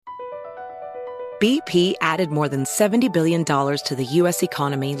BP added more than $70 billion to the U.S.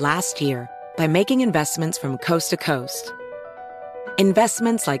 economy last year by making investments from coast to coast.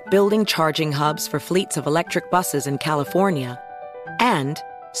 Investments like building charging hubs for fleets of electric buses in California and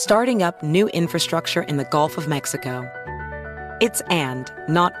starting up new infrastructure in the Gulf of Mexico. It's and,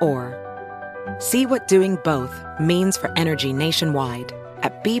 not or. See what doing both means for energy nationwide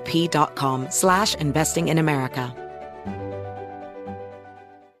at bp.com/investing in America.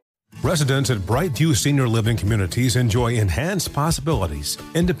 Residents at Brightview Senior Living Communities enjoy enhanced possibilities,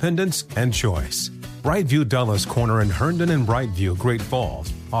 independence, and choice. Brightview Dulles Corner in Herndon and Brightview, Great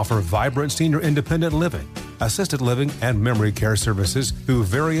Falls, offer vibrant senior independent living, assisted living, and memory care services through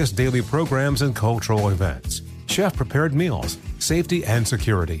various daily programs and cultural events. Chef-prepared meals, safety and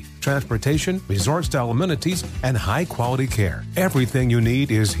security, transportation, resort-style amenities, and high-quality care. Everything you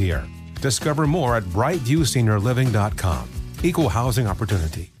need is here. Discover more at brightviewseniorliving.com. Equal housing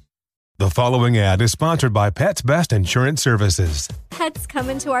opportunity. The following ad is sponsored by Pets Best Insurance Services. Pets come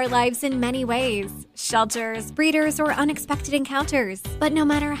into our lives in many ways. Shelters, breeders, or unexpected encounters. But no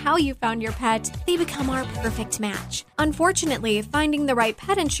matter how you found your pet, they become our perfect match. Unfortunately, finding the right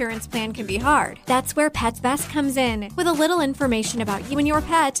pet insurance plan can be hard. That's where Pets Best comes in. With a little information about you and your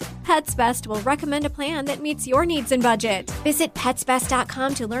pet, Pets Best will recommend a plan that meets your needs and budget. Visit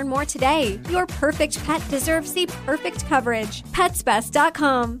PetsBest.com to learn more today. Your perfect pet deserves the perfect coverage.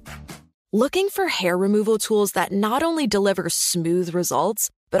 PetsBest.com. Looking for hair removal tools that not only deliver smooth results,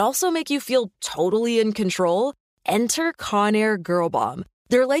 but also make you feel totally in control? Enter Conair Girl Bomb.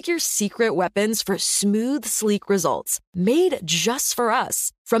 They're like your secret weapons for smooth, sleek results, made just for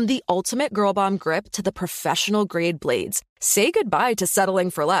us. From the ultimate Girl Bomb grip to the professional-grade blades, say goodbye to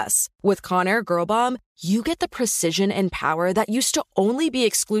settling for less. With Conair Girl Bomb, you get the precision and power that used to only be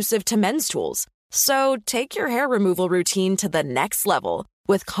exclusive to men's tools. So take your hair removal routine to the next level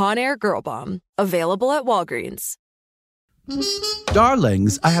with Conair Girl Bomb. Available at Walgreens.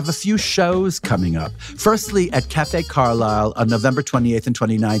 Darlings, I have a few shows coming up. Firstly, at Cafe Carlisle on November 28th and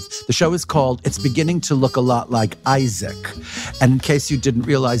 29th. The show is called It's Beginning to Look a Lot Like Isaac. And in case you didn't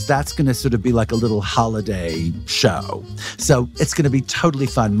realize, that's going to sort of be like a little holiday show. So it's going to be totally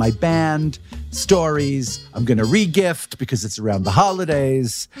fun. My band, stories, I'm going to re-gift because it's around the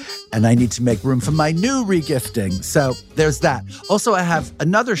holidays, and I need to make room for my new re-gifting. So there's that. Also, I have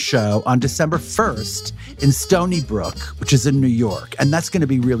another show on December 1st in Stony Brook, which is in New York, and that's going to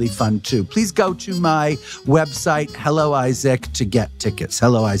be really fun too. Please go to my website, Hello Isaac, to get tickets,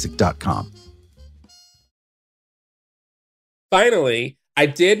 helloisaac.com. Finally, I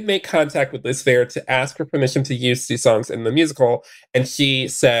did make contact with Liz Fair to ask her permission to use these songs in the musical, and she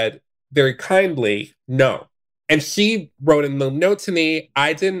said very kindly, no. And she wrote in the note to me,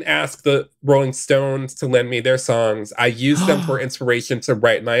 I didn't ask the Rolling Stones to lend me their songs. I used them for inspiration to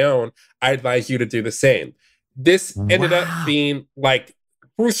write my own. I advise you to do the same. This ended up being like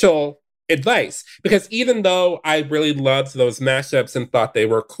crucial advice, because even though I really loved those mashups and thought they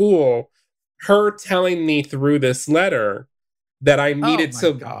were cool, her telling me through this letter that I needed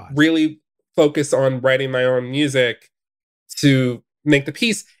to really focus on writing my own music to make the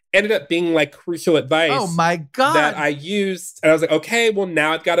piece ended up being like crucial advice. Oh my God. That I used. And I was like, okay, well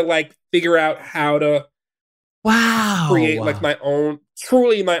now I've got to like figure out how to create like my own,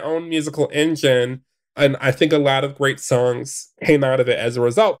 truly my own musical engine. And I think a lot of great songs came out of it as a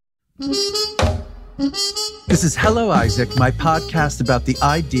result. This is Hello Isaac, my podcast about the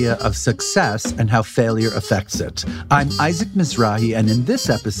idea of success and how failure affects it. I'm Isaac Mizrahi, and in this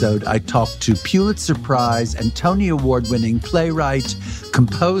episode, I talk to Pulitzer Prize and Tony Award-winning playwright,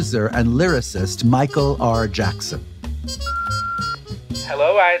 composer, and lyricist Michael R. Jackson.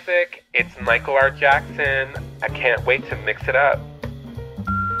 Hello, Isaac. It's Michael R. Jackson. I can't wait to mix it up.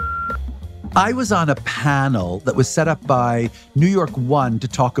 I was on a panel that was set up by New York One to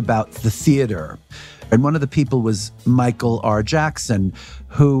talk about the theater. And one of the people was Michael R. Jackson,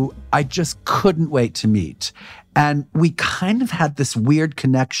 who I just couldn't wait to meet. And we kind of had this weird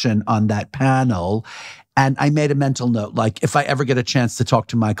connection on that panel. And I made a mental note, like, if I ever get a chance to talk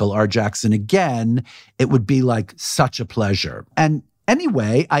to Michael R. Jackson again, it would be like such a pleasure. And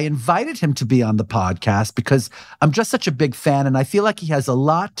anyway, I invited him to be on the podcast because I'm just such a big fan, and I feel like he has a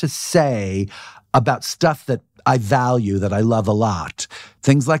lot to say about stuff that I value, that I love a lot.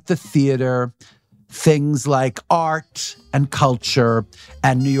 Things like the theater, things like art and culture,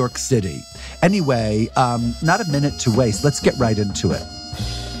 and New York City. Anyway, not a minute to waste. Let's get right into it.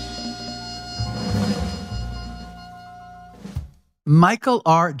 Michael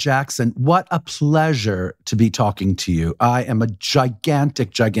R. Jackson, what a pleasure to be talking to you. I am a gigantic,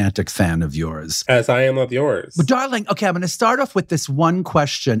 gigantic fan of yours. As I am of yours. But darling, okay, I'm going to start off with this one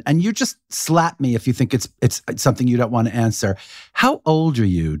question, and you just slap me if you think it's something you don't want to answer. How old are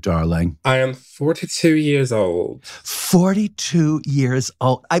you, darling? I am 42 years old. 42 years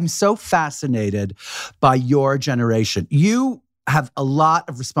old. I'm so fascinated by your generation. You have a lot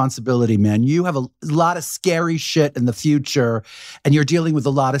of responsibility, man. You have a lot of scary shit in the future, and you're dealing with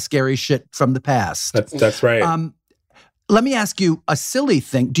a lot of scary shit from the past. That's right. Let me ask you a silly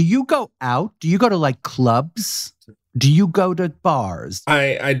thing. Do you go out? Do you go to like clubs? Do you go to bars?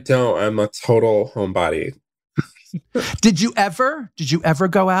 I don't. I'm a total homebody. Did you ever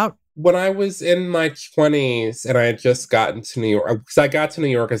go out? When I was in my 20s and I had just gotten to New York, because I got to New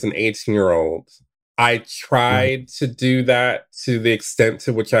York as an 18-year-old, I tried to do that to the extent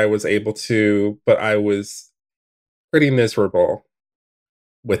to which I was able to, but I was pretty miserable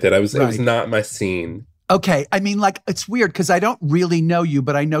with it. It was not my scene. Okay. I mean, like, it's weird because I don't really know you,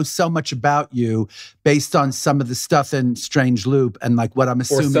 but I know so much about you based on some of the stuff in Strange Loop and like what I'm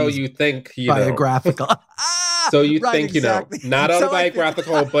assuming. Or so you think, biographical. So you think, exactly. Not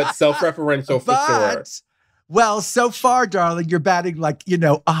autobiographical, but self-referential for sure. Well, so far, darling, you're batting like,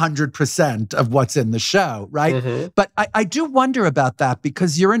 100% of what's in the show, right? Mm-hmm. But I do wonder about that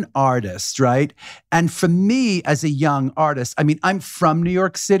because you're an artist, right? And for me as a young artist, I mean, I'm from New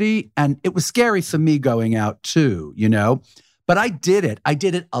York City and it was scary for me going out too, But I did it. I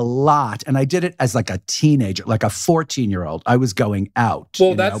did it a lot. And I did it as like a teenager, like a 14-year-old. I was going out.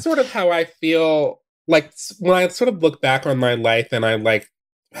 Well, that's sort of how I feel. Like when I sort of look back on my life and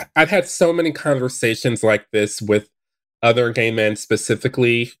I've had so many conversations like this with other gay men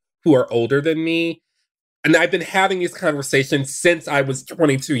specifically who are older than me. And I've been having these conversations since I was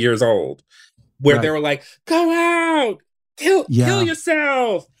 22 years old, where they were like, go out, kill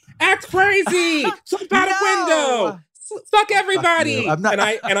yourself, act crazy, jump out a window, fuck everybody. And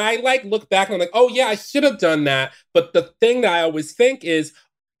I like look back and I'm like, oh yeah, I should have done that. But the thing that I always think is,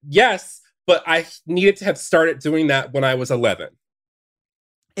 yes, but I needed to have started doing that when I was 11.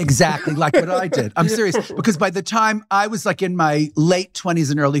 Exactly, like what I did. I'm serious. Because by the time I was like in my late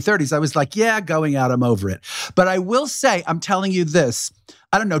 20s and early 30s, I was like, yeah, going out, I'm over it. But I will say, I'm telling you this.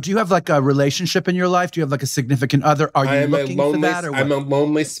 I don't know. Do you have like a relationship in your life? Do you have like a significant other? Are you looking for that? Or what? I'm a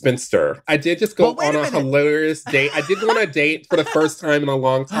lonely spinster. I did just go on a hilarious date. I did go on a date for the first time in a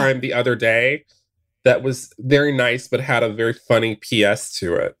long time the other day. That was very nice, but had a very funny PS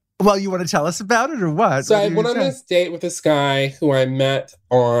to it. Well, you want to tell us about it or what? So I went on this date with this guy who I met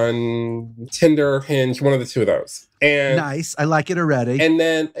on Tinder, Hinge, one of the two of those. And nice. I like it already. And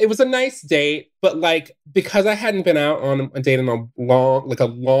then it was a nice date, but like, because I hadn't been out on a date in a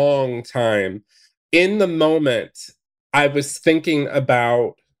long time, in the moment, I was thinking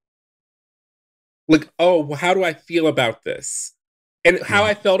about like, oh, how do I feel about this? And how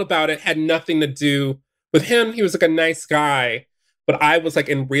I felt about it had nothing to do with him. He was like a nice guy. But I was like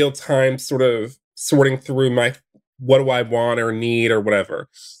in real time sort of sorting through what do I want or need or whatever.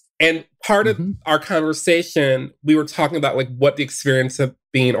 And part of our conversation, we were talking about like what the experience of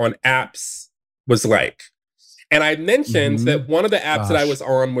being on apps was like. And I mentioned that one of the apps that I was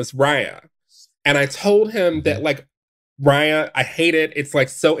on was Raya. And I told him that like, Raya, I hate it. It's like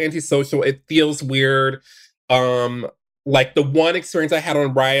so antisocial. It feels weird. Like the one experience I had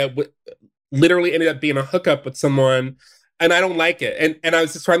on Raya literally ended up being a hookup with someone. And I don't like it. And I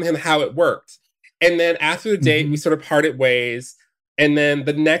was describing to him how it worked. And then after the date, we sort of parted ways. And then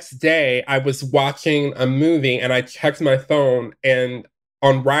the next day, I was watching a movie and I checked my phone. And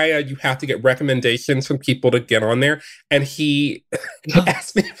on Raya, you have to get recommendations from people to get on there. And he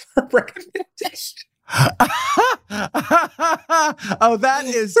asked me for a recommendation. Oh, that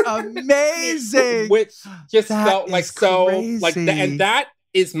is amazing. Which just felt like so crazy. Like that. And that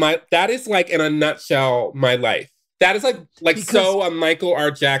is like in a nutshell, my life. That is like so a Michael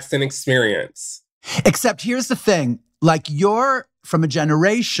R. Jackson experience. Except here's the thing, like you're from a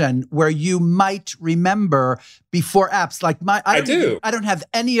generation where you might remember before apps. Like I don't have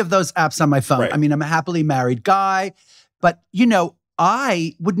any of those apps on my phone. Right. I mean, I'm a happily married guy, but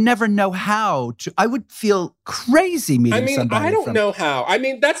I would never know how to. I would feel crazy meeting somebody. I don't know how. I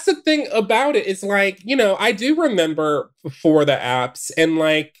mean, that's the thing about it. Is like, I do remember before the apps and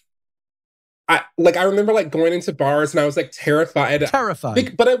like. I remember like going into bars and I was like terrified.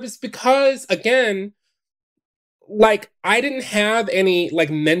 But it was because, again, like I didn't have any like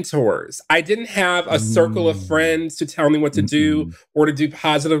mentors. I didn't have a circle of friends to tell me what to do or to do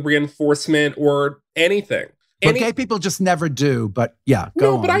positive reinforcement or anything. Well, gay people just never do, but yeah,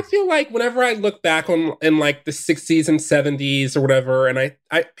 go on. But I feel like whenever I look back on in like the 60s and 70s or whatever, and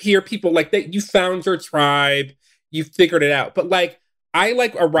I hear people like that, you found your tribe, you figured it out. But like, I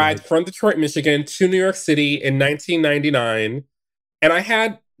like arrived from Detroit, Michigan to New York City in 1999, and I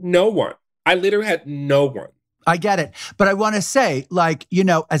had no one. I literally had no one. I get it. But I want to say, like, you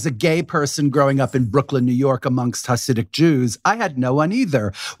know, as a gay person growing up in Brooklyn, New York, amongst Hasidic Jews, I had no one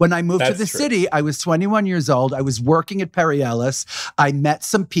either. When I moved to the city, I was 21 years old. I was working at Perry Ellis. I met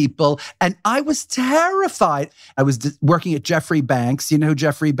some people and I was terrified. I was working at Jeffrey Banks. You know who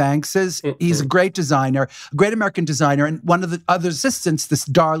Jeffrey Banks is? Mm-hmm. He's a great designer, a great American designer. And one of the other assistants, this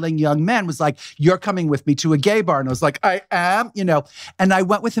darling young man, was like, "You're coming with me to a gay bar." And I was like, "I am," you know. And I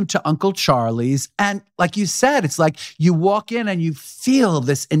went with him to Uncle Charlie's. And like you said, it's like you walk in and you feel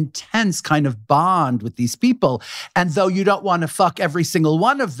this intense kind of bond with these people. And though you don't want to fuck every single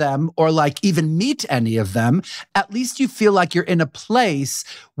one of them or like even meet any of them, at least you feel like you're in a place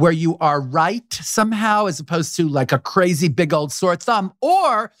where you are right somehow, as opposed to like a crazy big old sore thumb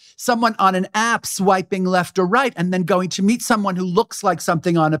or someone on an app swiping left or right and then going to meet someone who looks like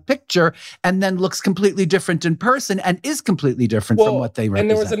something on a picture and then looks completely different in person and is completely different from what they represent. And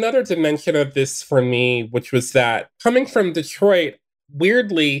there was another dimension of this for me, which was that coming from Detroit,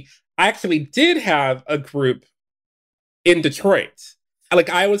 weirdly, I actually did have a group in Detroit.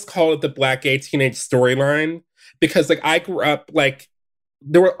 Like, I always call it the Black gay teenage storyline because, like, I grew up, like,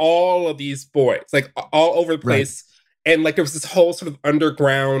 there were all of these boys, like, all over the place. Right. And, like, there was this whole sort of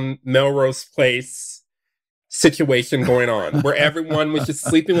underground Melrose Place situation going on where everyone was just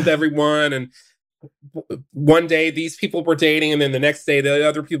sleeping with everyone. And one day these people were dating and then the next day the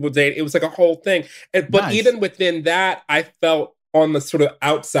other people were dating. It was like a whole thing. But even within that, I felt on the sort of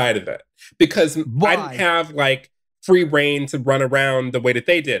outside of it because I didn't have like free reign to run around the way that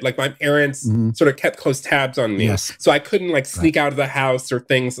they did. Like my parents sort of kept close tabs on me. Yes. So I couldn't like sneak out of the house or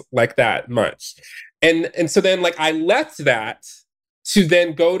things like that much. And so then like I left that to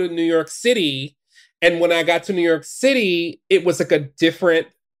then go to New York City. And when I got to New York City, it was like a different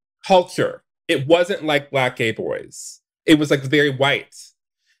culture. It wasn't like Black gay boys. It was like very white.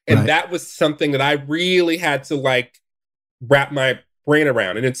 And that was something that I really had to like wrap my brain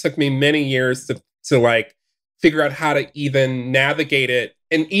around. And it took me many years to like figure out how to even navigate it.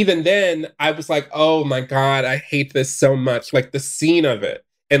 And even then I was like, oh my God, I hate this so much. Like the scene of it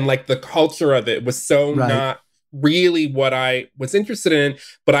and like the culture of it was so not really what I was interested in,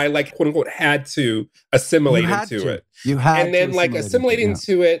 but I like quote unquote had to assimilate into it. You had and then like assimilating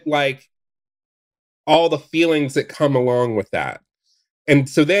to it, like all the feelings that come along with that. And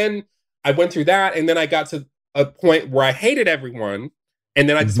so then I went through that, and then I got to a point where I hated everyone, and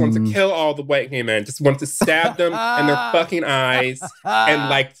then I just wanted to kill all the white gay men, just wanted to stab them in their fucking eyes and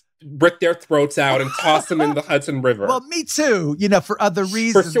like rip their throats out and toss them in the Hudson River. Well, me too, you know, for other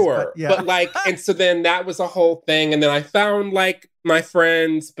reasons. For sure. But like, and so then that was a whole thing. And then I found like my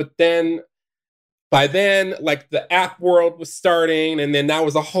friends, but then by then, like the app world was starting, and then that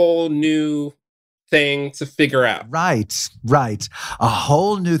was a whole new thing to figure out. Right. A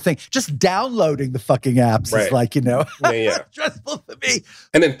whole new thing. Just downloading the fucking apps is like, you know, stressful for me.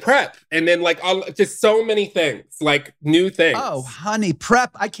 And then prep. And then like just so many things, like new things. Oh, honey,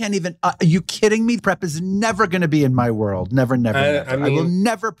 prep. I can't even, are you kidding me? Prep is never going to be in my world. Never. I mean, I will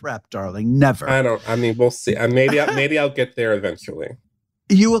never prep, darling. Never. We'll see. Maybe I'll get there eventually.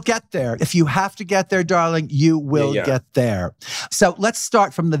 You will get there. If you have to get there, darling, you will get there. So let's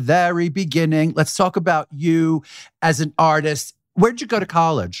start from the very beginning. Let's talk about you as an artist. Where'd you go to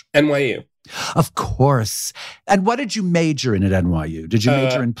college? NYU. Of course. And what did you major in at NYU? Did you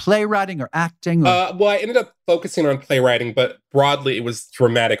major in playwriting or acting? Well, I ended up focusing on playwriting, but broadly it was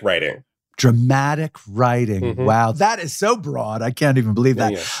dramatic writing. Dramatic writing. Mm-hmm. Wow. That is so broad. I can't even believe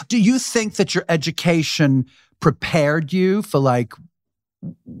that. Yeah. Do you think that your education prepared you for like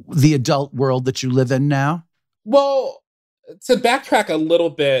the adult world that you live in now? Well, to backtrack a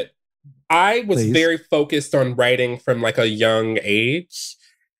little bit, I was very focused on writing from like a young age.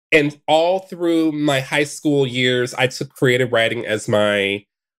 And all through my high school years, I took creative writing as my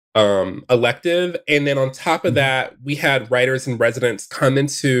elective. And then on top of that, we had writers in residence come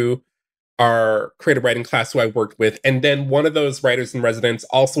into our creative writing class who I worked with. And then one of those writers in residence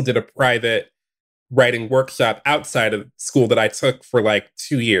also did a private writing workshop outside of school that I took for like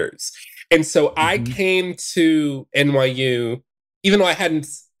 2 years. And so I came to NYU, even though I hadn't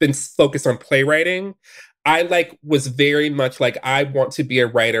been focused on playwriting, I like was very much like, I want to be a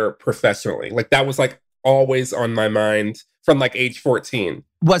writer professionally. Like that was like always on my mind from like age 14.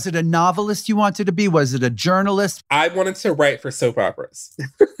 Was it a novelist you wanted to be? Was it a journalist? I wanted to write for soap operas.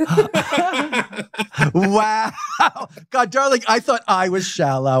 Wow. God, darling, I thought I was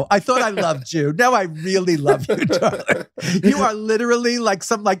shallow. I thought I loved you. Now I really love you, darling. You are literally like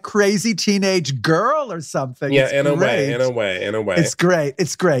some like crazy teenage girl or something. Yeah, it's in great. a way. It's great.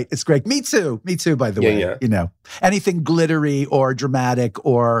 It's great. It's great. Me too, by the way. Yeah. You know, anything glittery or dramatic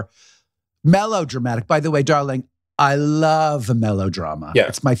or melodramatic. By the way, darling, I love a melodrama. Yeah.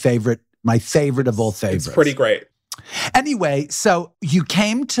 It's my favorite of all favorites. It's pretty great. Anyway, so you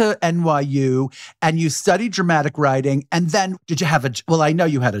came to NYU and you studied dramatic writing, and then did you have well, I know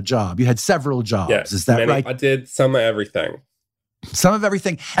you had a job. You had several jobs. Yes, is that right? I did some of everything. Some of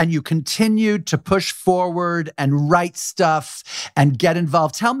everything. And you continued to push forward and write stuff and get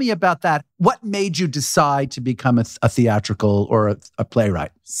involved. Tell me about that. What made you decide to become a theatrical or a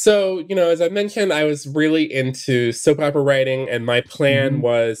playwright? So, as I mentioned, I was really into soap opera writing, and my plan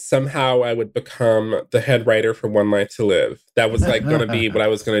was somehow I would become the head writer for One Life to Live. That was like going to be what I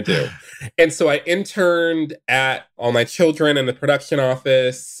was going to do. And so I interned at All My Children in the production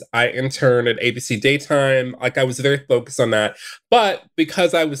office. I interned at ABC Daytime. Like, I was very focused on that. But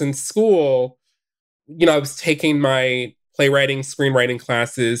because I was in school, I was taking my playwriting, screenwriting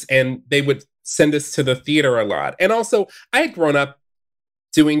classes, and they would send us to the theater a lot. And also, I had grown up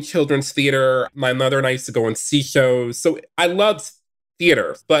doing children's theater. My mother and I used to go and see shows. So I loved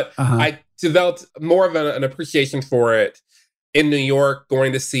theater, but I developed more of an appreciation for it in New York,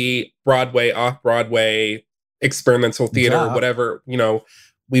 going to see Broadway, off-Broadway, experimental theater, whatever,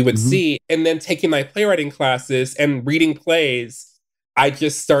 we would see. And then taking my playwriting classes and reading plays, I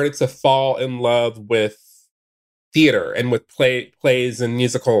just started to fall in love with theater and with plays and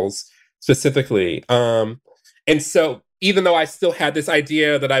musicals specifically. And so even though I still had this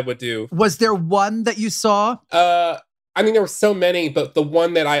idea that I would do. Was there one that you saw? There were so many, but the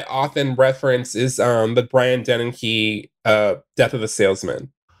one that I often reference is the Brian Dennehy Death of a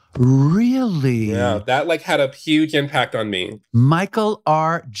Salesman. Really? Yeah, that had a huge impact on me. Michael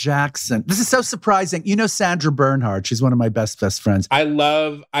R. Jackson. This is so surprising. You know Sandra Bernhard. She's one of my best friends. I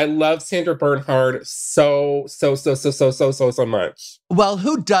love Sandra Bernhard so much. Well,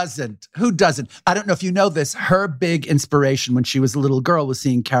 who doesn't? I don't know if you know this. Her big inspiration when she was a little girl was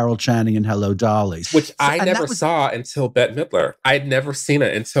seeing Carol Channing in Hello, Dolly. Which I never saw until Bette Midler. I had never seen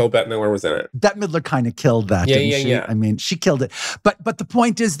it until Bette Midler was in it. Bette Midler kind of killed that, didn't she? Yeah. I mean, she killed it. But the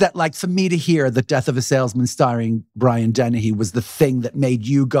point is that, for me to hear The Death of a Salesman starring Brian Dennehy was the thing that made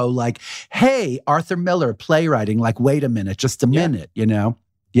you go hey, Arthur Miller, playwriting, wait a minute, just a minute,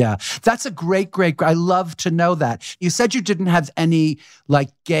 Yeah, that's a great, I love to know that. You said you didn't have any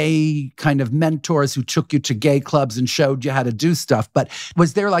gay kind of mentors who took you to gay clubs and showed you how to do stuff. But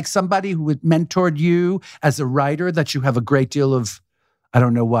was there somebody who had mentored you as a writer that you have a great deal of, I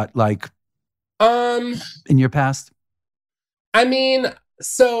don't know what, in your past?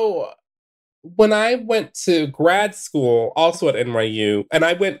 So when I went to grad school, also at NYU, and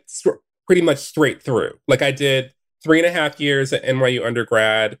I went pretty much straight through. I did 3.5 years at NYU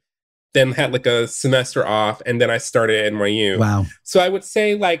undergrad, then had a semester off, and then I started at NYU. Wow. So I would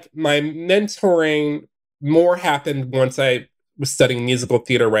say my mentoring more happened once I was studying musical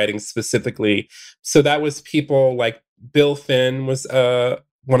theater writing specifically. So that was people like Bill Finn was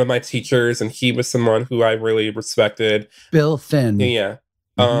one of my teachers, and he was someone who I really respected. Bill Finn. Yeah.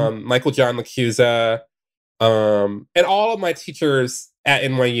 Michael John LaCusa, and all of my teachers at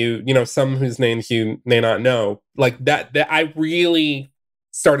NYU, some whose names you may not know, that I really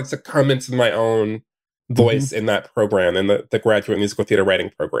started to come into my own voice in that program, in the graduate musical theater writing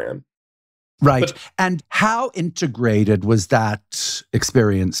program. Right. And how integrated was that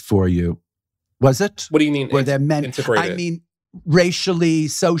experience for you? Was it? What do you mean? Were there men? Integrated? I mean, racially,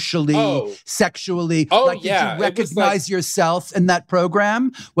 socially, sexually. Did you recognize yourself in that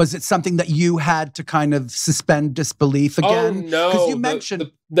program? Was it something that you had to kind of suspend disbelief again? Oh, no. Because you mentioned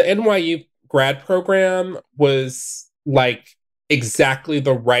the NYU grad program was exactly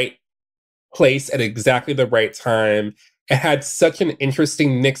the right place at exactly the right time. It had such an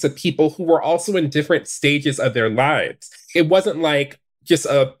interesting mix of people who were also in different stages of their lives. It wasn't just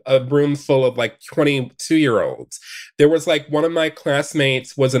a room full of 22-year-olds. There was one of my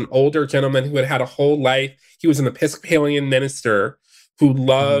classmates was an older gentleman who had a whole life. He was an Episcopalian minister who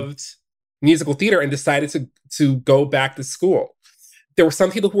loved musical theater and decided to go back to school. There were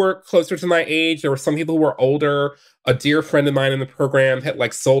some people who were closer to my age. There were some people who were older. A dear friend of mine in the program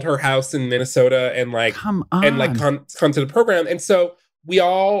had sold her house in Minnesota and come to the program. And so we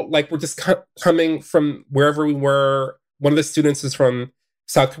all were just coming from wherever we were. One of the students was from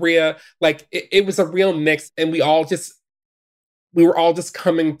South Korea. Like it was a real mix, and we were all just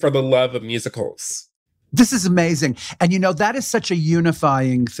coming for the love of musicals. This is amazing. And that is such a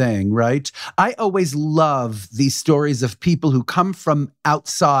unifying thing, right? I always love these stories of people who come from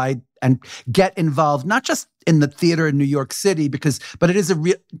outside and get involved, not just in the theater in New York City, but it is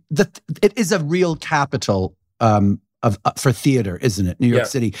a real capital for theater, isn't it? New York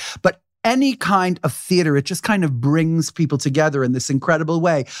City. But any kind of theater, it just kind of brings people together in this incredible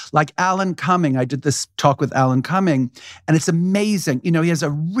way. Like Alan Cumming, I did this talk with Alan Cumming, and it's amazing. He has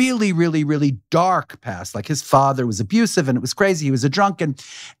a really, really, really dark past. Like his father was abusive, and it was crazy. He was a drunk, and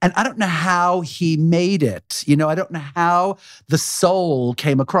I don't know how he made it. I don't know how the soul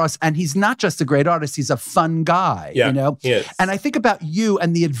came across. And he's not just a great artist; he's a fun guy. He is. And I think about you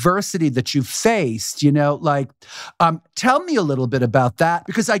and the adversity that you faced. Tell me a little bit about that,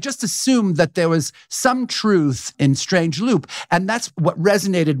 because I just assumed that there was some truth in Strange Loop. And that's what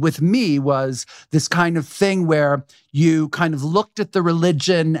resonated with me, was this kind of thing where you kind of looked at the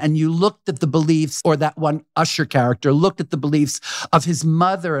religion and you looked at the beliefs, or that one Usher character looked at the beliefs of his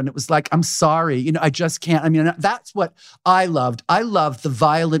mother. And it was like, I'm sorry, I just can't. I mean, that's what I loved. I loved the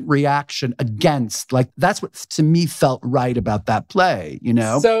violent reaction against, like, that's what to me felt right about that play,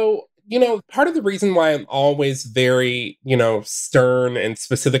 So, part of the reason why I'm always very, stern and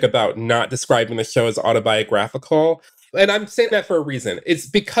specific about not describing the show as autobiographical, and I'm saying that for a reason, it's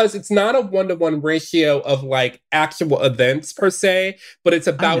because it's not a one-to-one ratio of like actual events per se, but it's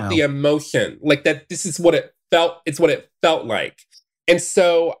about the emotion. Like that, this is what it felt, it's what it felt like. And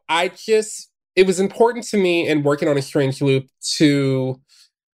so it was important to me in working on A Strange Loop to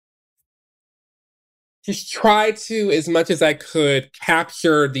just try to, as much as I could,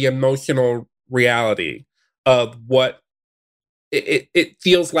 capture the emotional reality of what it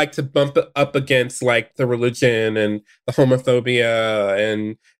feels like to bump up against, like, the religion and the homophobia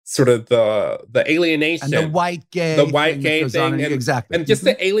and sort of the alienation. And the white gay thing. Exactly. And just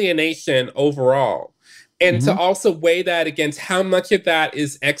the alienation overall. And to also weigh that against how much of that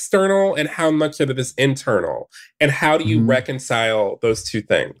is external and how much of it is internal. And how do you reconcile those two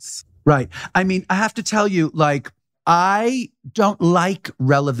things? Right. I mean, I have to tell you, like, I don't like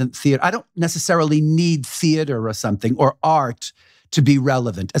relevant theater. I don't necessarily need theater or something or art to be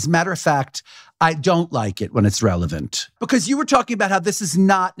relevant. As a matter of fact, I don't like it when it's relevant. Because you were talking about how this is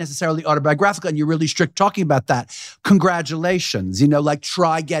not necessarily autobiographical, and you're really strict talking about that. Congratulations. Like,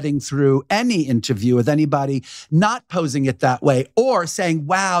 try getting through any interview with anybody not posing it that way, or saying,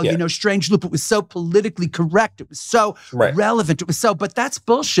 wow, Strange Loop, it was so politically correct. It was so relevant. It was so, but that's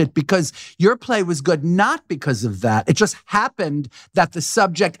bullshit, because your play was good not because of that. It just happened that the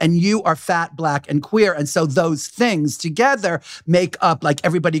subject and you are fat, black, and queer. And so those things together make up, like,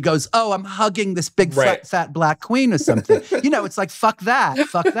 everybody goes, oh, I'm hugging this big fat black queen or something. It's like, fuck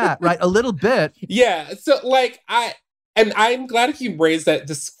that, right? A little bit. Yeah. So, like, I'm glad you raised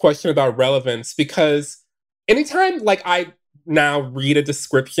this question about relevance, because anytime, like, I now read a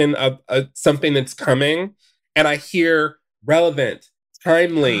description of something that's coming and I hear relevant,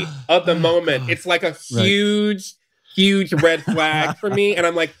 timely, of the moment, it's like a huge red flag for me. And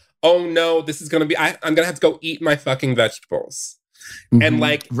I'm like, oh no, this is going to be, I'm going to have to go eat my fucking vegetables. And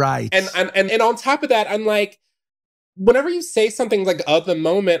like, and on top of that, I'm like, whenever you say something like of the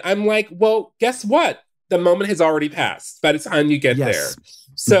moment, I'm like, well, guess what? The moment has already passed by the time you get there.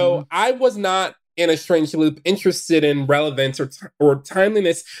 So I was not, in A Strange Loop, interested in relevance or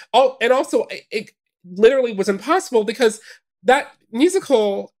timeliness. Oh, and also it literally was impossible, because that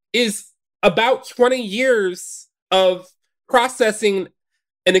musical is about 20 years of processing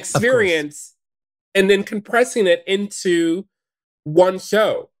an experience and then compressing it into one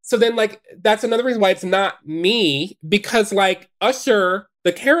show. So then, like, that's another reason why it's not me, because, like, Usher,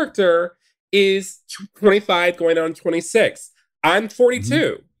 the character, is 25 going on 26. I'm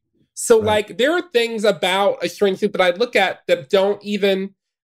 42. So, like, there are things about A Strange Loop that I look at that don't even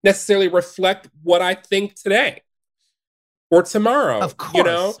necessarily reflect what I think today or tomorrow. Of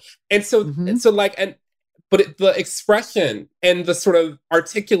course. And so, the expression and the sort of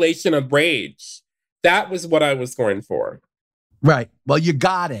articulation of rage, that was what I was going for. Right. Well, you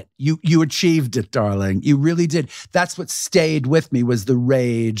got it. You achieved it, darling. You really did. That's what stayed with me, was the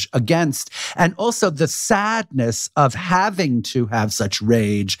rage against, and also the sadness of having to have such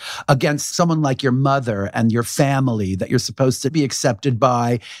rage against someone like your mother and your family that you're supposed to be accepted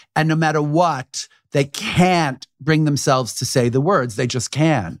by. And no matter what, they can't bring themselves to say the words. They just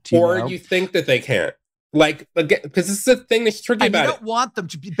can't. You think that they can't. Like, again, because this is the thing that's tricky about it. You don't want them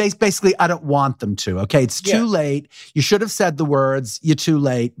to be, basically, I don't want them to, okay? It's too late. You should have said the words, you're too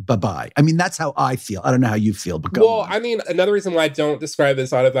late, bye-bye. I mean, that's how I feel. I don't know how you feel, but go on. I mean, another reason why I don't describe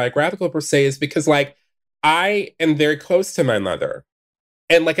this autobiographical per se is because, like, I am very close to my mother.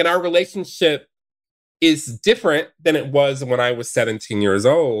 And, like, and our relationship is different than it was when I was 17 years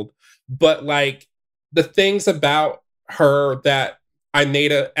old. But, like, the things about her that I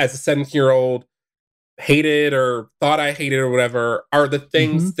made as a 17-year-old hated or thought I hated or whatever are the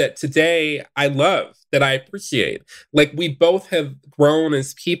things that today I love, that I appreciate. Like, we both have grown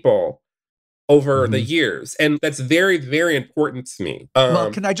as people over the years. And that's very, very important to me.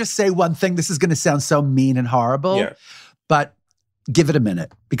 Well, can I just say one thing? This is going to sound so mean and horrible, but give it a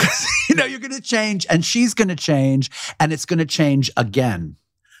minute, because, you know, you're going to change and she's going to change and it's going to change again.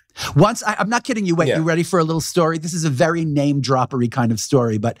 Once, I'm not kidding you. Wait, you ready for a little story? This is a very name-droppery kind of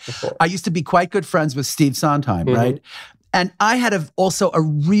story, but I used to be quite good friends with Steve Sondheim, right? And I had also a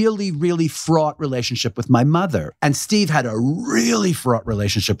really, really fraught relationship with my mother. And Steve had a really fraught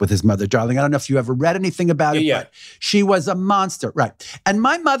relationship with his mother, darling. I don't know if you ever read anything about it, but she was a monster, right? And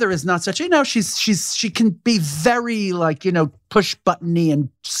my mother is not such, you know, she can be very, like, you know, push-buttony and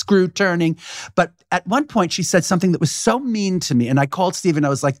screw-turning. But at one point, she said something that was so mean to me. And I called Steve and I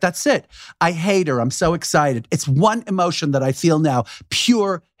was like, that's it. I hate her. I'm so excited. It's one emotion that I feel now,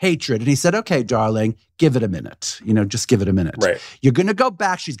 pure hatred. And he said, okay, darling, give it a minute. You know, just give it a minute. Right. You're going to go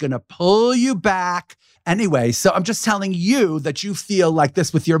back. She's going to pull you back. Anyway, so I'm just telling you that you feel like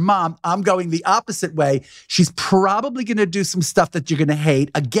this with your mom. I'm going the opposite way. She's probably going to do some stuff that you're going to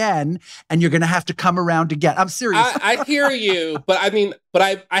hate again, and you're going to have to come around again. I'm serious. I hear you, but I mean,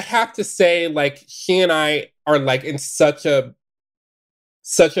 I have to say, like, she and I are, like, in such a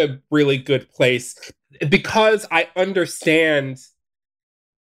really good place because I understand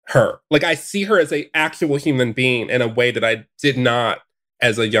her. Like, I see her as an actual human being in a way that I did not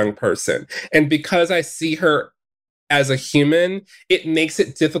as a young person. And because I see her as a human, it makes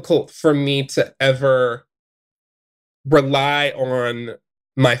it difficult for me to ever rely on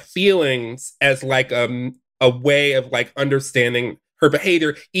my feelings as, like, a way of, like, understanding her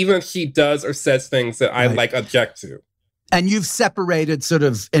behavior, even if she does or says things that I like object to. And you've separated sort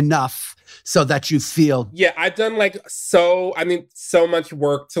of enough so that you feel... Yeah, I've done, like, so much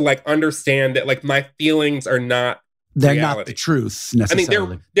work to, like, understand that, like, my feelings are not They're reality. not the truth, necessarily. I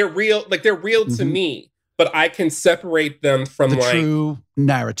mean, they're real, like, they're real to me, but I can separate them from, the like, true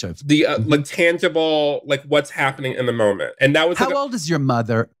narrative. The, like, tangible, like, what's happening in the moment. And that was... How old is your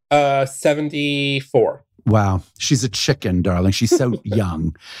mother? 74. Wow. She's a chicken, darling. She's so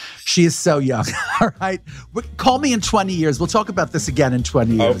young. She is so young. All right. Call me in 20 years. We'll talk about this again in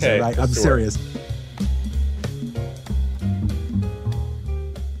 20 years. Okay, all right? I'm serious.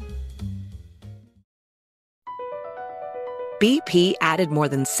 BP added more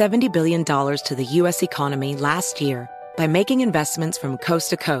than $70 billion to the U.S. economy last year by making investments from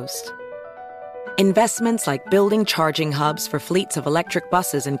coast to coast. Investments like building charging hubs for fleets of electric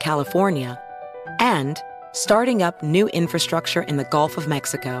buses in California and starting up new infrastructure in the Gulf of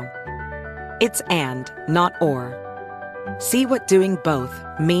Mexico. It's and, not or. See what doing both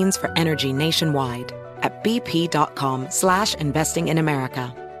means for energy nationwide at bp.com/investing in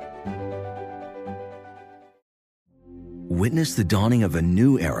America. Witness the dawning of a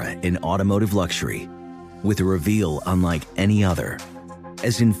new era in automotive luxury with a reveal unlike any other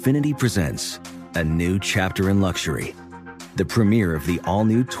as Infiniti presents a new chapter in luxury, the premiere of the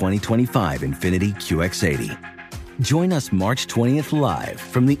all-new 2025 Infiniti QX80. Join us March 20th live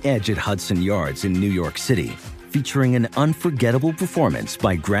from the Edge at Hudson Yards in New York City, featuring an unforgettable performance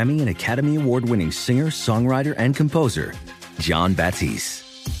by Grammy and Academy Award-winning singer, songwriter, and composer, Jon Batiste.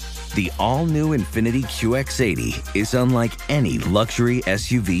 The all-new Infiniti QX80 is unlike any luxury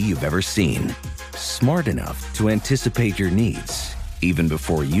SUV you've ever seen. Smart enough to anticipate your needs, even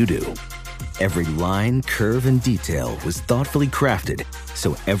before you do. Every line, curve, and detail was thoughtfully crafted,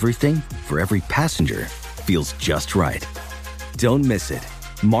 so everything for every passenger feels just right. Don't miss it.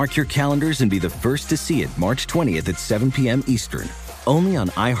 Mark your calendars and be the first to see it March 20th at 7 p.m. Eastern, only on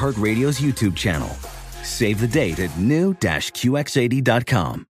iHeartRadio's YouTube channel. Save the date at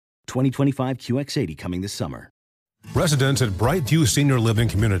new-QX80.com. 2025 QX80 coming this summer. Residents at Brightview Senior Living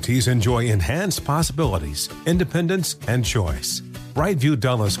Communities enjoy enhanced possibilities, independence, and choice. Brightview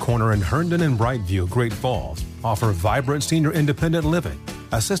Dulles Corner in Herndon and Brightview, Great Falls, offer vibrant senior independent living,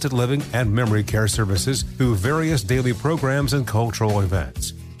 assisted living, and memory care services through various daily programs and cultural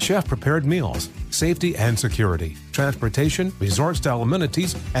events. Chef-prepared meals, safety and security, transportation, resort-style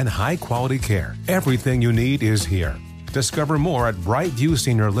amenities, and high-quality care. Everything you need is here. Discover more at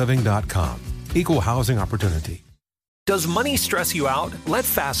brightviewseniorliving.com. Equal housing opportunity. Does money stress you out? Let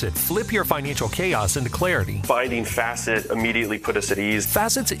Facet flip your financial chaos into clarity. Finding Facet immediately put us at ease.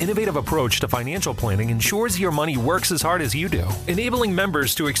 Facet's innovative approach to financial planning ensures your money works as hard as you do, enabling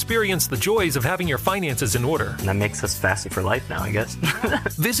members to experience the joys of having your finances in order. And that makes us Facet for life now, I guess.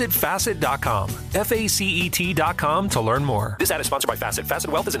 Visit Facet.com, FACET.com to learn more. This ad is sponsored by Facet.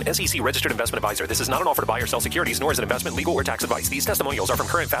 Facet Wealth is an SEC registered investment advisor. This is not an offer to buy or sell securities, nor is it investment, legal, or tax advice. These testimonials are from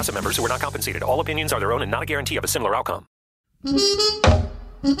current Facet members who are not compensated. All opinions are their own and not a guarantee of a similar outcome.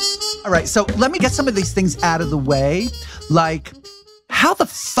 All right, so let me get some of these things out of the way. Like, how the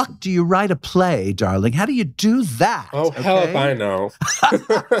fuck do you write a play, darling? How do you do that? Oh, hell if I know.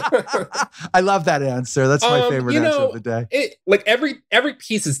 I love that answer. That's my favorite answer of the day. Every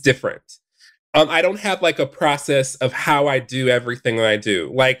piece is different. I don't have like a process of how I do everything that I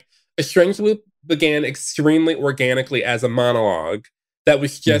do. Like, A Strange Loop began extremely organically as a monologue that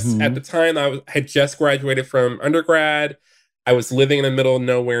was just, at the time, had just graduated from undergrad. I was living in the middle of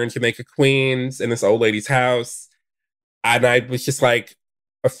nowhere in Jamaica, Queens, in this old lady's house. And I was just like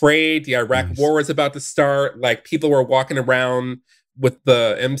afraid. The Iraq War was about to start. Like, people were walking around with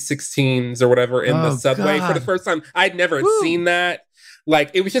the M16s or whatever in the subway for the first time. I'd never seen that.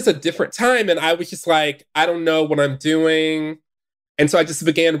 Like, it was just a different time. And I was just like, I don't know what I'm doing. And so I just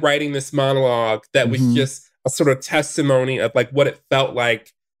began writing this monologue that was just a sort of testimony of like what it felt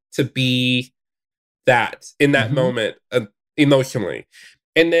like to be that in that moment emotionally.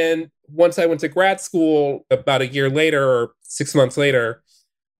 And then once I went to grad school about a year later or 6 months later,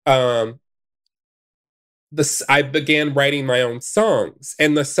 I began writing my own songs,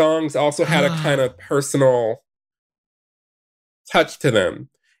 and the songs also had a kind of personal touch to them.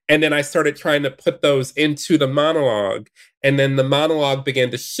 And then I started trying to put those into the monologue, and then the monologue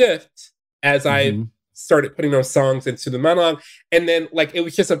began to shift as I started putting those songs into the monologue. And then like, it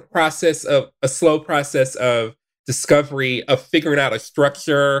was just a slow process of discovery, of figuring out a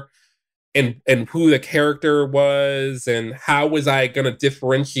structure and who the character was and how was I going to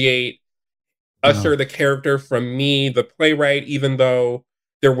differentiate Usher, the character, from me, the playwright, even though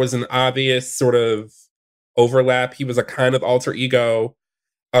there was an obvious sort of overlap. He was a kind of alter ego.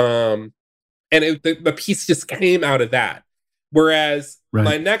 And the piece just came out of that. Whereas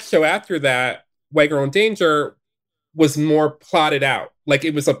my next show after that, White Girl in Danger, was more plotted out. Like,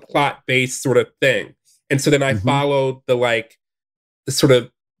 it was a plot-based sort of thing. And so then I followed the sort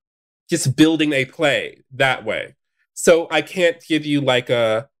of just building a play that way. So I can't give you like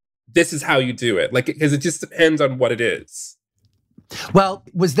this is how you do it. Like, because it just depends on what it is. Well,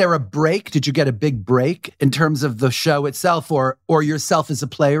 was there a break? Did you get a big break in terms of the show itself or yourself as a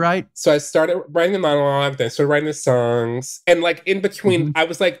playwright? So I started writing the monologue, then I started writing the songs. And like in between, I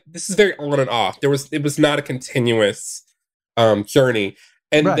was like, this is very on and off. It was not a continuous journey.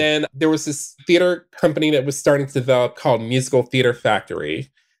 And then there was this theater company that was starting to develop called Musical Theater Factory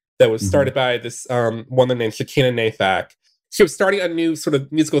that was started by this woman named Shakina Nafak. She was starting a new sort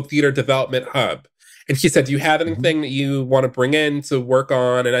of musical theater development hub. And she said, do you have anything that you want to bring in to work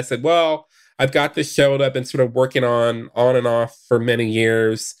on? And I said, well, I've got this show that I've been sort of working on and off for many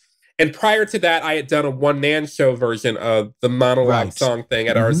years. And prior to that, I had done a one-man show version of the monologue song thing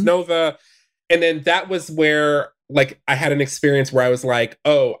at Ars Nova. And then that was where, like, I had an experience where I was like,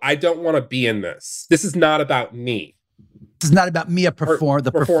 oh, I don't want to be in this. This is not about me. This is not about me, the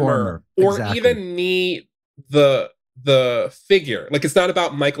performer. Or even me, the figure. Like, it's not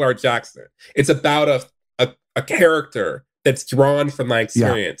about Michael R. Jackson. It's about a character that's drawn from my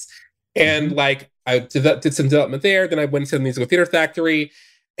experience. And like, I did some development there. Then I went to the Musical Theater Factory,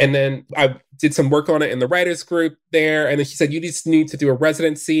 and then I did some work on it in the writers group there. And then she said, you just need to do a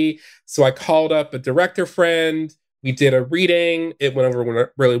residency. So I called up a director friend. We did a reading. It went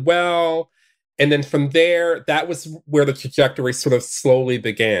over really well. And then from there, that was where the trajectory sort of slowly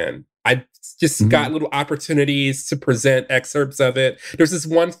began. I just got little opportunities to present excerpts of it. There's this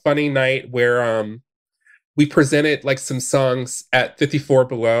one funny night where we presented like some songs at 54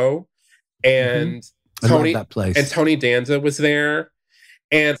 Below, and Tony Danza was there.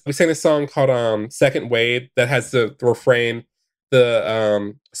 And we sang a song called Second Wave that has the refrain,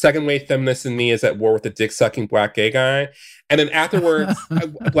 the second wave feminist in me is at war with the dick-sucking black gay guy. And then afterwards,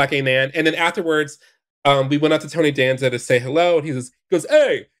 black gay man. And then afterwards, we went out to Tony Danza to say hello. And he goes,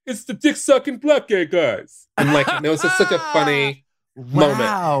 hey, it's the dick-sucking black gay guys. And like, it was just such a funny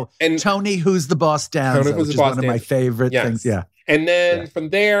moment. And Tony, who's the boss Danza, which is one of my favorite things. Yeah. And then from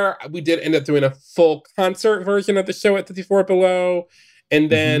there, we did end up doing a full concert version of the show at 54 Below. And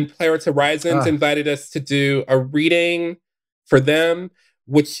then Playwright Horizons invited us to do a reading for them,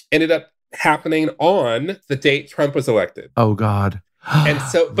 which ended up happening on the date Trump was elected. Oh, God. And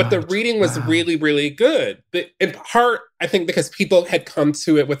so, but the Right. reading was Wow. really, really good. But in part, I think because people had come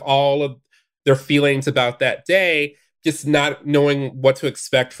to it with all of their feelings about that day, just not knowing what to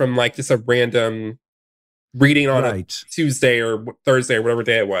expect from like just a random reading on a Right. Tuesday or Thursday or whatever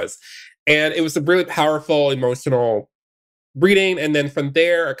day it was. And it was a really powerful, emotional reading. And then from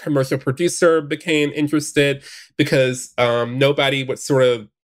there, a commercial producer became interested because nobody would sort of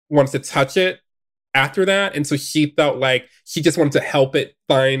want to touch it after that. And so she felt like she just wanted to help it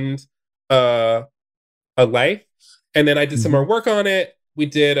find a life. And then I did some more work on it. We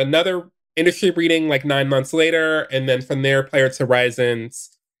did another industry reading like 9 months later. And then from there, Playwright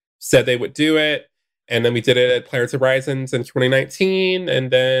Horizons said they would do it. And then we did it at Playwright Horizons in 2019.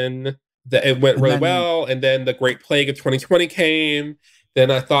 And then it went really well. And then the Great Plague of 2020 came.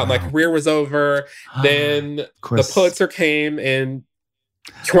 Then I thought my career was over. Then the Pulitzer came in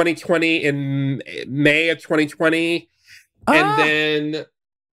 2020, in May of 2020. And then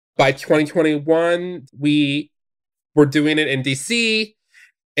by 2021, we were doing it in DC.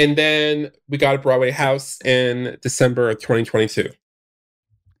 And then we got a Broadway house in December of 2022.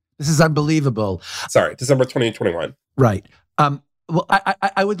 This is unbelievable. Sorry, December 2021. Right. Well,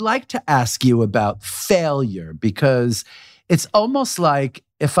 I would like to ask you about failure, because it's almost like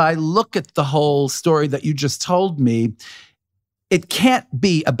if I look at the whole story that you just told me, it can't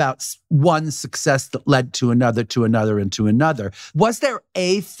be about one success that led to another, to another, and to another. Was there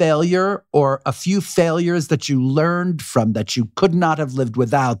a failure or a few failures that you learned from that you could not have lived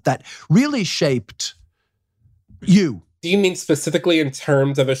without that really shaped you? Do you mean specifically in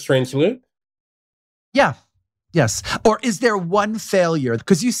terms of A Strange Loop? Yeah. Yes. Or is there one failure?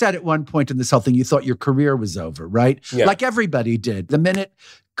 Because you said at one point in this whole thing, you thought your career was over, right? Yeah. Like everybody did. The minute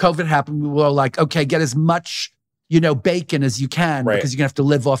COVID happened, we were like, okay, get as much, bacon as you can, because you're going to have to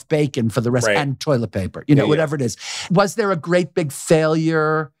live off bacon for the rest, and toilet paper, whatever it is. Was there a great big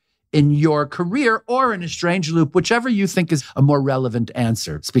failure in your career or in A Strange Loop, whichever you think is a more relevant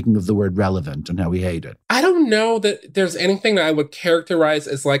answer, speaking of the word relevant and how we hate it? I don't know that there's anything that I would characterize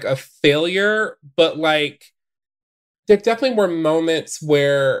as like a failure, but like there definitely were moments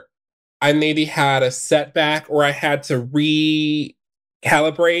where I maybe had a setback or I had to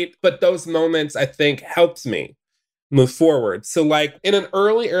recalibrate, but those moments I think helped me move forward. So like in an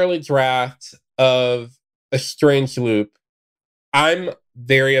early draft of A Strange Loop, I'm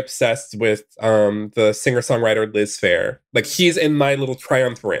very obsessed with the singer-songwriter Liz Phair. Like she's in my little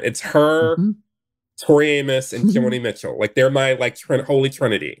triumvirate. It's her, Tori Amos, and Joni Mitchell. Like they're my like holy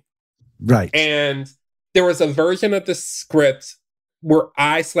trinity. Right. And there was a version of the script where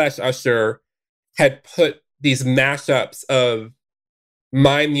I/Usher had put these mashups of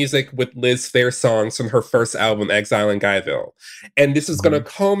my music with Liz Phair songs from her first album, Exile in Guyville. And this was going to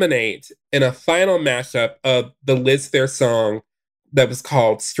culminate in a final mashup of the Liz Phair song that was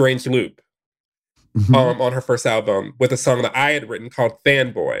called Strange Loop on her first album, with a song that I had written called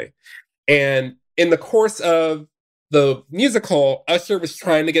Fanboy. And in the course of the musical, Usher was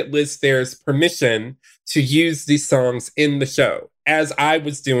trying to get Liz Phair's permission to use these songs in the show, as I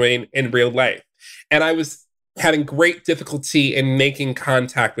was doing in real life. And I was having great difficulty in making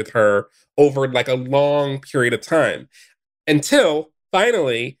contact with her over like a long period of time, until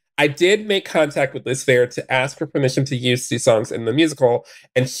finally I did make contact with Liz Phair to ask for permission to use these songs in the musical.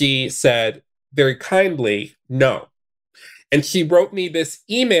 And she said very kindly, no. And she wrote me this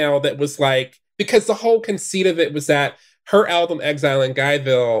email that was like, because the whole conceit of it was that her album Exile in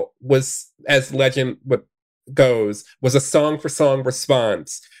Guyville was, as legend goes, was a song-for-song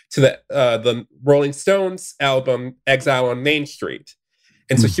response to the Rolling Stones album Exile on Main Street.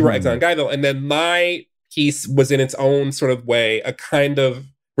 And so she wrote Exile in Guyville. And then my piece was in its own sort of way a kind of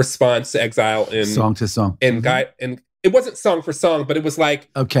response to Exile in song to song. And it wasn't song for song, but it was like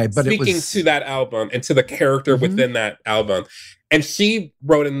but speaking it was to that album and to the character within that album. And she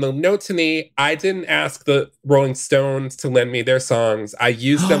wrote in the note to me, I didn't ask the Rolling Stones to lend me their songs. I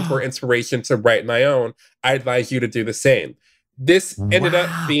used them for inspiration to write my own. I advise you to do the same. This ended up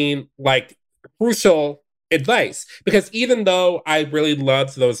being like crucial advice, because even though I really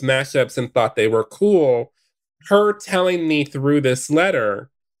loved those mashups and thought they were cool, her telling me through this letter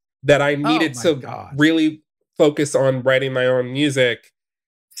that I needed to really focus on writing my own music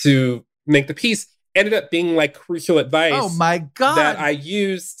to make the piece ended up being like crucial advice. Oh my God. That I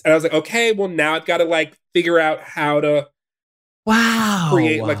used. And I was like, okay, well now I've got to like figure out how to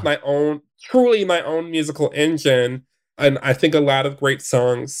create like my own musical engine. And I think a lot of great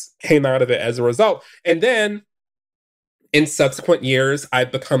songs came out of it as a result. And then in subsequent years,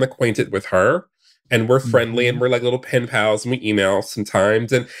 I've become acquainted with her, and we're friendly and we're like little pen pals, and we email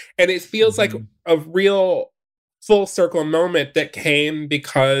sometimes. And it feels like a real full circle moment that came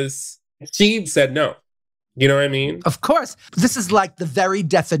because she said no. You know what I mean? Of course. This is like the very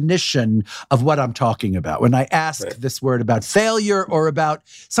definition of what I'm talking about. When I ask this word about failure or about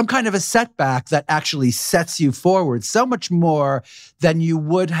some kind of a setback that actually sets you forward so much more than you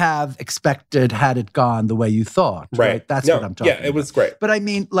would have expected had it gone the way you thought. Right? That's what I'm talking about. Yeah, it was great. But I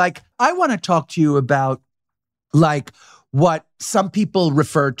mean, like, I want to talk to you about, like, what some people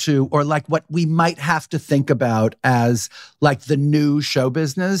refer to, or like what we might have to think about as like the new show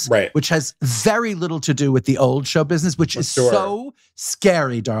business, which has very little to do with the old show business, which is so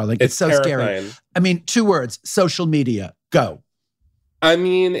scary, darling. It's so terrifying. Scary. I mean, 2 words, social media, go. I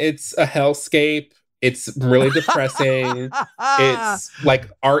mean, it's a hellscape. It's really depressing. It's like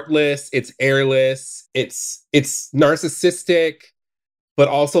artless. It's airless. It's narcissistic, but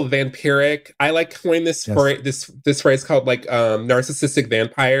also vampiric. I like coined this this phrase called like narcissistic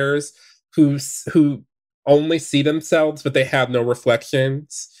vampires who only see themselves, but they have no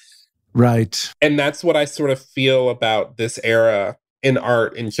reflections. Right. And that's what I sort of feel about this era in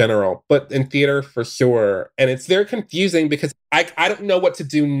art in general, but in theater for sure. And it's very confusing because I don't know what to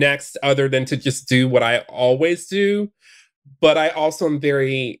do next other than to just do what I always do. But I also am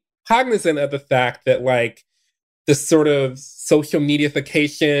very cognizant of the fact that like this sort of social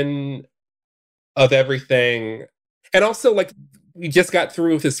mediaification of everything. And also like we just got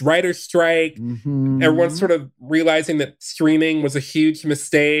through with this writer's strike. Mm-hmm. Everyone's sort of realizing that streaming was a huge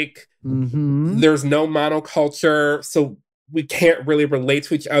mistake. Mm-hmm. There's no monoculture, so we can't really relate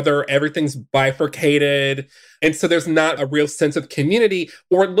to each other. Everything's bifurcated. And so there's not a real sense of community,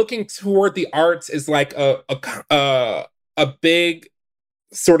 or looking toward the arts is like a big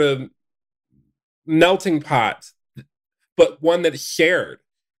sort of melting pot, but one that is shared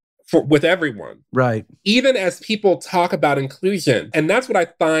with everyone. Right. Even as people talk about inclusion. And that's what I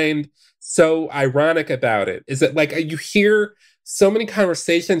find so ironic about it, is that like you hear so many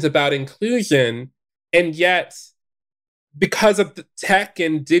conversations about inclusion, and yet because of the tech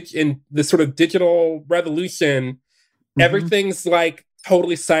and the sort of digital revolution, everything's like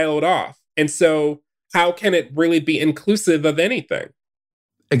totally siloed off. And so how can it really be inclusive of anything?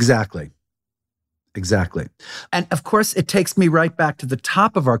 Exactly. And of course, it takes me right back to the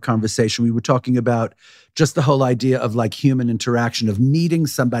top of our conversation. We were talking about just the whole idea of like human interaction, of meeting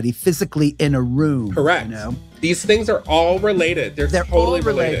somebody physically in a room. Correct. You know? These things are all related. They're totally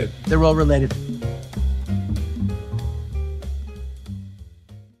related. They're all related.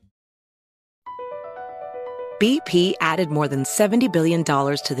 BP added more than $70 billion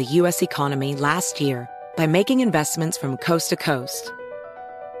to the U.S. economy last year by making investments from coast to coast.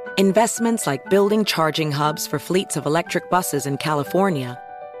 Investments like building charging hubs for fleets of electric buses in California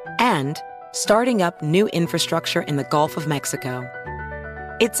and starting up new infrastructure in the Gulf of Mexico.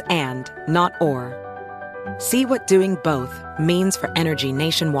 It's and, not or. See what doing both means for energy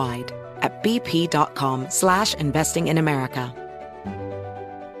nationwide at bp.com/investing in America.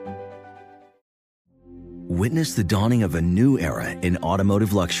 Witness the dawning of a new era in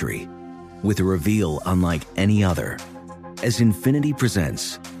automotive luxury with a reveal unlike any other as Infiniti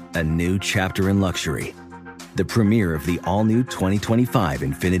presents a new chapter in luxury, the premiere of the all-new 2025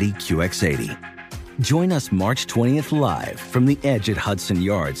 Infiniti QX80. Join us March 20th live from the Edge at Hudson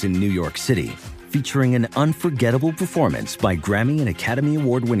Yards in New York City, featuring an unforgettable performance by Grammy and Academy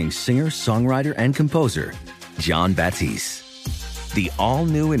Award-winning singer, songwriter, and composer, Jon Batiste. The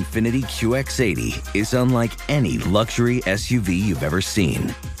all-new Infiniti QX80 is unlike any luxury SUV you've ever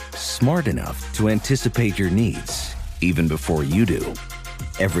seen. Smart enough to anticipate your needs, even before you do.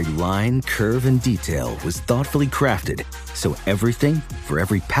 Every line, curve, and detail was thoughtfully crafted, so everything for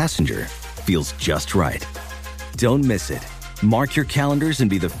every passenger feels just right. Don't miss it. Mark your calendars and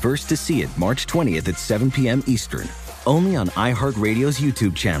be the first to see it March 20th at 7 p.m. Eastern, only on iHeartRadio's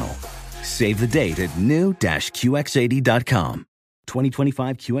YouTube channel. Save the date at new-QX80.com.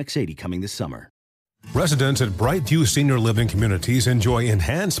 2025 QX80 coming this summer. Residents at Brightview Senior Living Communities enjoy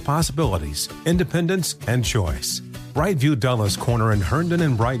enhanced possibilities, independence, and choice. Brightview Dulles Corner in Herndon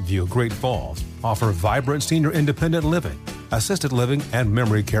and Brightview, Great Falls, offer vibrant senior independent living, assisted living, and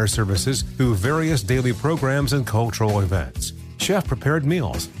memory care services through various daily programs and cultural events. Chef-prepared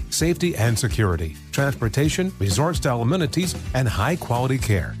meals, safety and security, transportation, resort-style amenities, and high-quality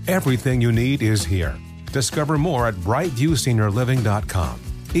care. Everything you need is here. Discover more at brightviewseniorliving.com.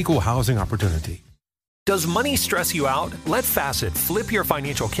 Equal housing opportunity. Does money stress you out? Let Facet flip your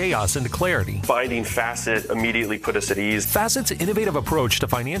financial chaos into clarity. Finding Facet immediately put us at ease. Facet's innovative approach to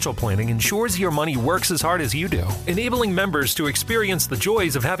financial planning ensures your money works as hard as you do, enabling members to experience the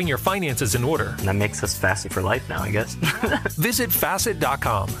joys of having your finances in order. And that makes us Facet for life now, I guess. Visit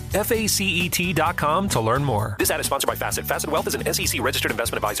Facet.com, FACET.com to learn more. This ad is sponsored by Facet. Facet Wealth is an SEC registered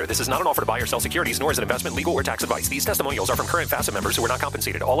investment advisor. This is not an offer to buy or sell securities, nor is it investment, legal, or tax advice. These testimonials are from current Facet members who are not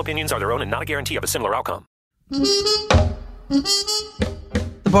compensated. All opinions are their own and not a guarantee of a similar outcome. The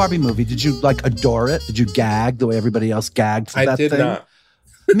Barbie movie, did you adore it? Did you gag the way everybody else gagged for that thing? I did not.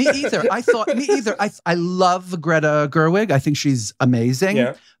 Me either. I love Greta Gerwig. I think she's amazing.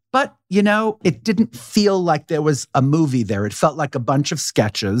 Yeah. But, it didn't feel like there was a movie there. It felt like a bunch of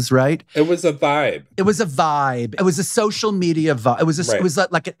sketches, right? It was a vibe. It was a social media vibe. It was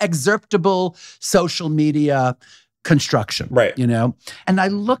like an excerptable social media construction, right? And I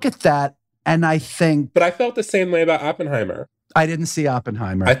look at that and I think... But I felt the same way about Oppenheimer. I didn't see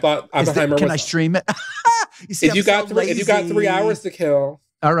Oppenheimer. I thought Oppenheimer Can I stream it? If you got 3 hours to kill.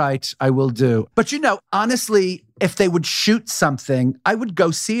 All right, I will do. But honestly, if they would shoot something, I would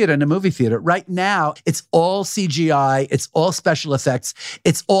go see it in a movie theater. Right now, it's all CGI, it's all special effects,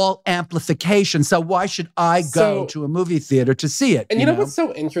 it's all amplification. So why should I go to a movie theater to see it? And you know what's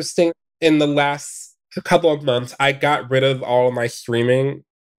so interesting? In the last couple of months, I got rid of all of my streaming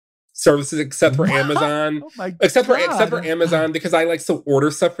services except for Amazon. Oh my except for God. Amazon, because I still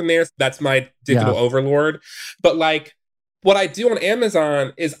order stuff from there. That's my digital overlord. But what I do on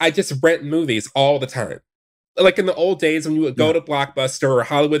Amazon is I just rent movies all the time. Like in the old days when you would go to Blockbuster or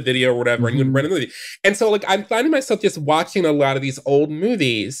Hollywood Video or whatever, and you would rent a movie. And so I'm finding myself just watching a lot of these old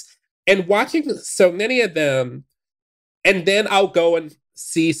movies and watching so many of them. And then I'll go and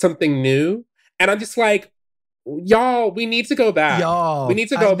see something new. And I'm just like, y'all, we need to go back. We need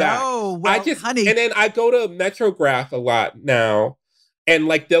to go back. Well, honey. And then I go to Metrograph a lot now. And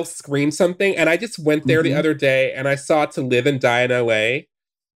they'll screen something. And I just went there the other day and I saw To Live and Die in LA,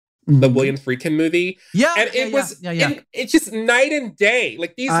 the William Friedkin movie. Yeah. And it was, it's just night and day.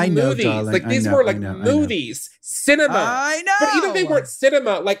 These movies, these were movies, cinema. I know. But even if they weren't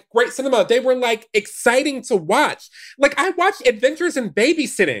cinema, great cinema, they were exciting to watch. I watched Adventures in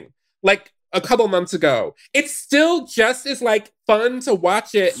Babysitting, a couple months ago. It's still just as fun to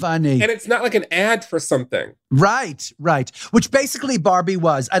watch it. Funny. And it's not an ad for something. Right. Which basically Barbie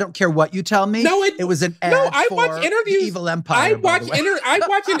was. I don't care what you tell me. No, it was an ad I for watch interviews. The Evil Empire. I watch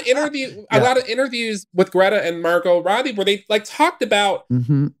an interview, a lot of interviews with Greta and Margot Robbie where they talked about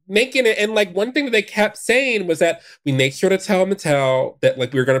making it. And one thing that they kept saying was that we make sure to tell Mattel that we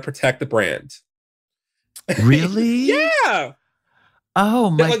were going to protect the brand. Really? Yeah. Oh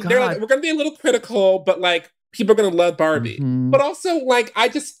my God. They're we're going to be a little critical, but people are going to love Barbie. But also I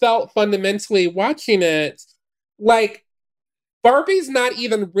just felt fundamentally watching it, Barbie's not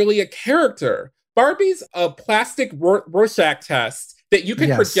even really a character. Barbie's a plastic Rorschach test that you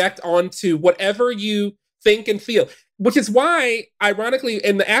can project onto whatever you think and feel. Which is why, ironically,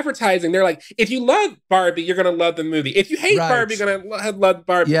 in the advertising, they're if you love Barbie, you're going to love the movie. If you hate Barbie, you're going to love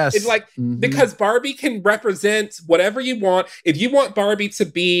Barbie. Yes. It's because Barbie can represent whatever you want. If you want Barbie to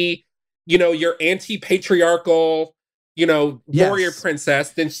be, your anti-patriarchal, warrior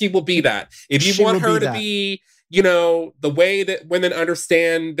princess, then she will be that. If you want her to be, the way that women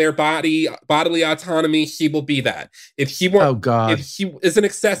understand their bodily autonomy, she will be that. If she if she is an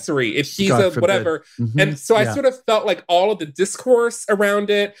accessory, if she's God a forbid. whatever. And so I sort of felt all of the discourse around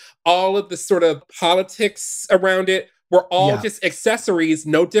it, all of the sort of politics around it were all just accessories,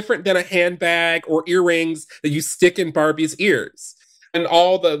 no different than a handbag or earrings that you stick in Barbie's ears. And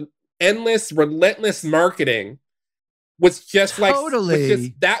all the endless, relentless marketing was just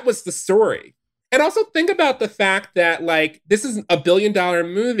totally. That was the story. And also think about the fact that this is $1 billion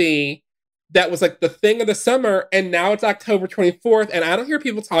movie that was the thing of the summer, and now it's October 24th, and I don't hear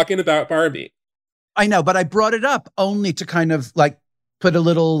people talking about Barbie. I know, but I brought it up only to kind of put a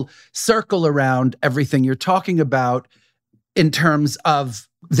little circle around everything you're talking about in terms of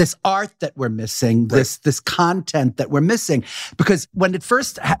this art that we're missing, this content that we're missing. Because when it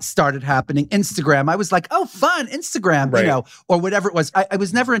first started happening, Instagram, I was like, oh, fun, Instagram, or whatever it was. I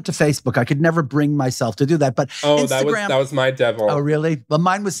was never into Facebook. I could never bring myself to do that. But Instagram, that was my devil. Oh, really? Well,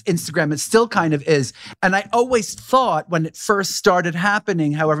 mine was Instagram. It still kind of is. And I always thought when it first started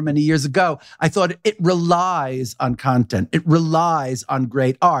happening, however many years ago, I thought it relies on content. It relies on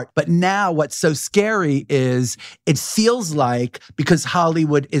great art. But now what's so scary is it feels like, because Hollywood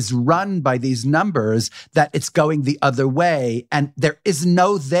Hollywood is run by these numbers that it's going the other way, and there is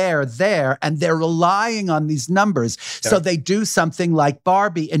no there, and they're relying on these numbers. Yeah. So they do something like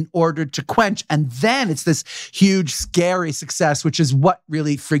Barbie in order to quench, and then it's this huge, scary success, which is what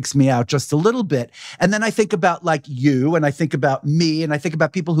really freaks me out just a little bit. And then I think about like you, and I think about me, and I think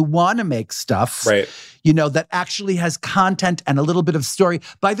about people who want to make stuff, right, you know, that actually has content and a little bit of story.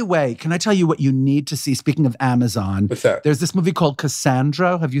 By the way, can I tell you what you need to see? Speaking of Amazon, what's that? There's this movie called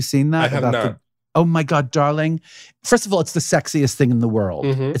Cassandra. Have you seen that? I have not. Oh my God, darling. First of all, it's the sexiest thing in the world.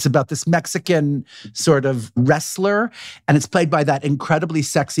 Mm-hmm. It's about this Mexican sort of wrestler, and it's played by that incredibly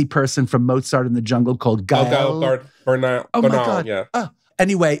sexy person from Mozart in the Jungle called Gael. Bernal. Oh my God. Yeah.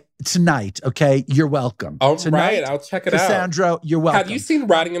 Anyway, tonight, okay? You're welcome. All tonight, right, I'll check it Cassandra, you're welcome. Have you seen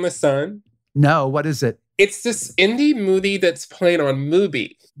Riding in the Sun? No, what is it? It's this indie movie that's playing on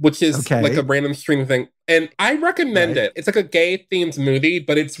Mubi, which is like a random streaming thing. And I recommend it. It's like a gay-themed movie,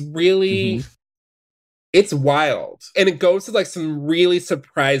 but it's really, it's wild. And it goes to like some really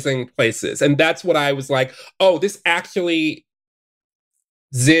surprising places. And that's what I was like, oh, this actually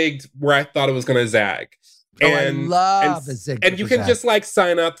zigged where I thought it was going to zag. I love a zig. And you can just like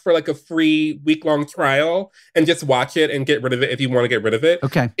sign up for like a free week-long trial and just watch it and get rid of it if you want to get rid of it.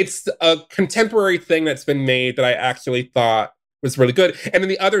 Okay. It's a contemporary thing that's been made that I actually thought was really good. And then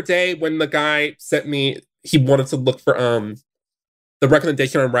the other day when the guy sent me, he wanted to look for the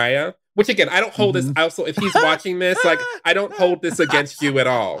recommendation on Raya, which again, I don't hold this. Also, if he's watching this, like, I don't hold this against you at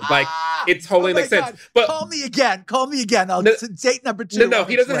all. Like, it totally makes sense. But call me again. Date number 2. No,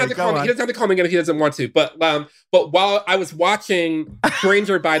 he doesn't have to call me. He doesn't have to call me again if he doesn't want to. But while I was watching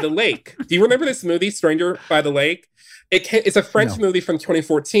Stranger by the Lake, do you remember this movie, Stranger by the Lake? It's a French movie from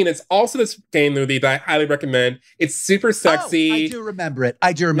 2014. It's also this gay movie that I highly recommend. It's super sexy. Oh, I do remember it.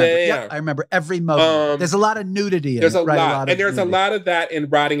 Yeah. I remember every moment. There's a lot of nudity in it. There's a lot. And there's a lot of that in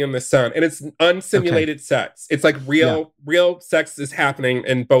Riding in the Sun. And it's unsimulated sex. It's like real sex is happening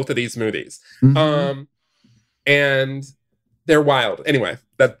in both of these movies. Mm-hmm. And they're wild. Anyway,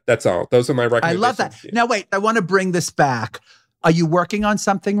 that's all. Those are my recommendations. I love that. Now, wait, I want to bring this back. Are you working on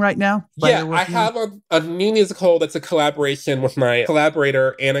something right now? Yeah, I have a new musical that's a collaboration with my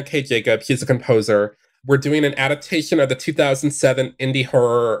collaborator, Anna K. Jacob. She's a composer. We're doing an adaptation of the 2007 indie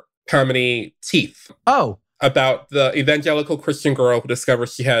horror comedy Teeth. Oh. About the evangelical Christian girl who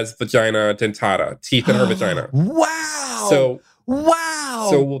discovers she has vagina dentata, teeth in her vagina. Wow.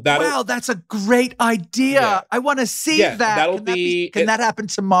 Wow, that's a great idea. Yeah. I want to see that. Can that happen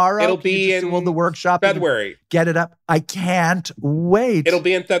tomorrow? It'll be in the workshop. February. Get it up. I can't wait. It'll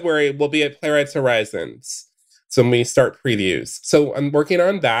be in February. We'll be at Playwright Horizons. So when we start previews. So I'm working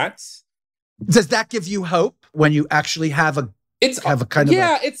on that. Does that give you hope when you actually have a it's a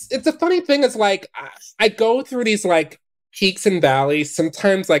funny thing. It's like I go through these like peaks and valleys,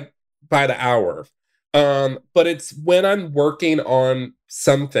 sometimes like by the hour. But it's when I'm working on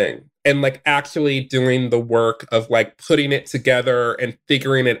something and like actually doing the work of like putting it together and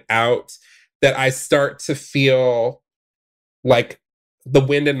figuring it out that I start to feel like the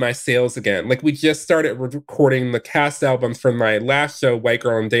wind in my sails again. Like we just started recording the cast albums from my last show, White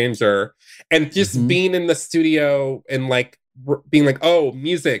Girl in Danger, and just being in the studio and like being like, oh,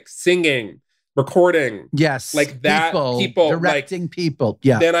 music, singing, recording. Yes. Like that. People directing like, people.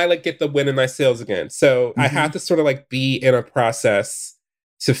 Yeah. Then I like get the wind in my sails again. So I have to sort of like be in a process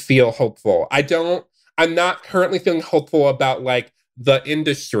to feel hopeful. I'm not currently feeling hopeful about like the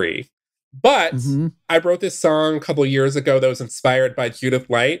industry, but I wrote this song a couple of years ago that was inspired by Judith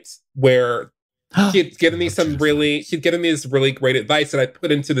Light, where she'd given me this really great advice that I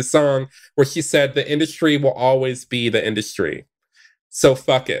put into the song where she said, the industry will always be the industry. So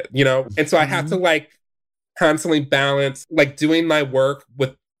fuck it, you know? And so I have to like constantly balance like doing my work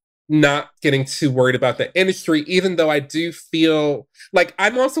with not getting too worried about the industry, even though I do feel like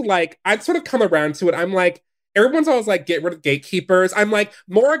I'm also like, I'd sort of come around to it. I'm like, everyone's always like, get rid of gatekeepers. I'm like,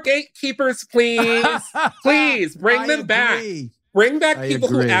 more gatekeepers, please. Please bring them back. Bring back people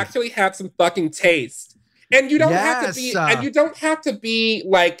who actually have some fucking taste. And you don't have to be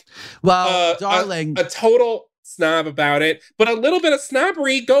like, well, darling, a total snob about it, but a little bit of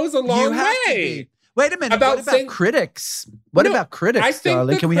snobbery goes a long way. Wait a minute. What about critics? What about critics,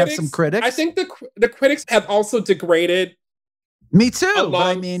 darling? Can we have some critics? I think the critics have also degraded. Me too.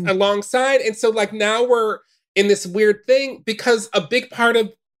 Alongside. And so like now we're in this weird thing because a big part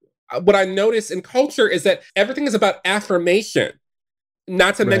of what I notice in culture is that everything is about affirmation.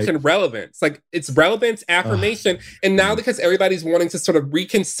 Not to mention relevance. Like it's relevance, affirmation. And now because everybody's wanting to sort of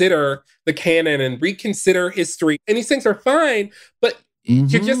reconsider the canon and reconsider history, and these things are fine, but you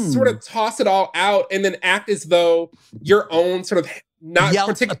just sort of toss it all out and then act as though your own sort of not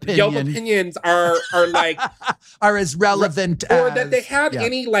Yelp Yelp opinions are like are as relevant or as, that they have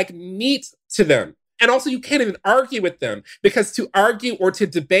any like meat to them. And also you can't even argue with them because to argue or to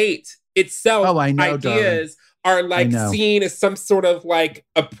debate itself, ideas are like seen as some sort of like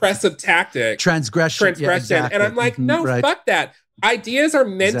oppressive tactic. Transgression. Yeah, exactly. And I'm like, no, fuck that. Ideas are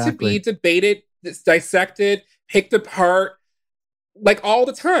meant to be debated, dissected, picked apart, like all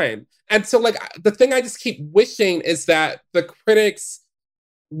the time. And so like the thing I just keep wishing is that the critics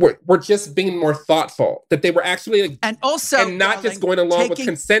were just being more thoughtful, that they were actually like, and not just going along with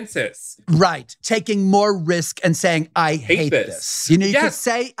consensus. Right. Taking more risk and saying, I hate this. You know, you could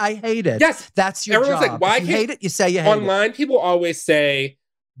say, I hate it. Yes. That's your Everyone's job. Like, why if you hate it, you say you hate it. Online, people always say,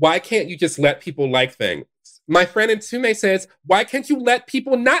 why can't you just let people like things? My friend Ntume says, why can't you let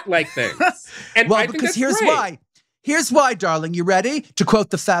people not like things? And well, I think because that's here's why. Here's why, darling. You ready? To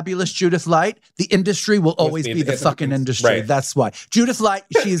quote the fabulous Judith Light, the industry will always be the fucking industry. Right. That's why. Judith Light,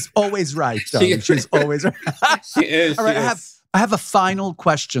 she's always right, darling. She's always right. She is. All right, I have a final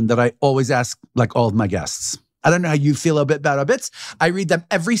question that I always ask, like all of my guests. I don't know how you feel a bit about our bits. I read them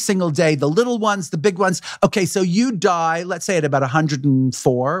every single day, the little ones, the big ones. Okay, so you die, let's say at about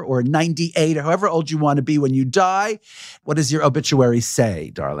 104 or 98 or however old you want to be when you die. What does your obituary say,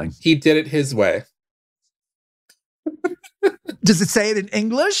 darling? He did it his way. Does it say it in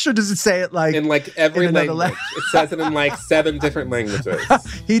English or does it say it like in like every language? It says it in like 7 different languages.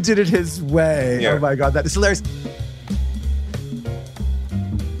 He did it his way. Yeah. Oh my God, that is hilarious.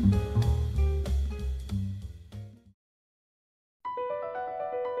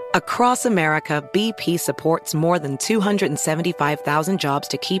 Across America, BP supports more than 275,000 jobs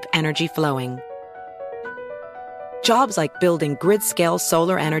to keep energy flowing. Jobs like building grid-scale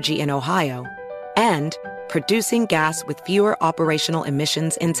solar energy in Ohio and producing gas with fewer operational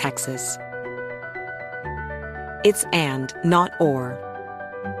emissions in Texas. It's and, not or.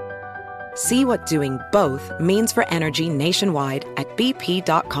 See what doing both means for energy nationwide at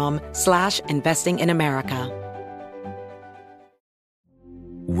bp.com/investing in America.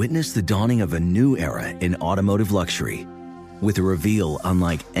 Witness the dawning of a new era in automotive luxury with a reveal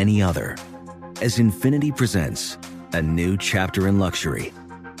unlike any other as Infiniti presents a new chapter in luxury,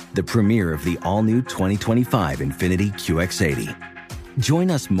 the premiere of the all-new 2025 Infiniti QX80.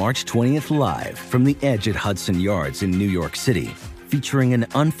 Join us March 20th live from the Edge at Hudson Yards in New York City, featuring an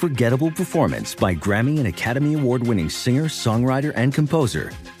unforgettable performance by Grammy and Academy Award-winning singer, songwriter, and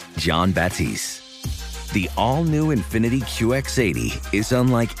composer, Jon Batiste. The all-new Infiniti QX80 is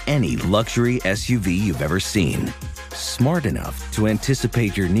unlike any luxury SUV you've ever seen. Smart enough to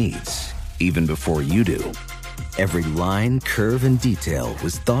anticipate your needs, even before you do. Every line, curve, and detail